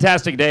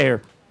fantastic day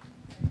here.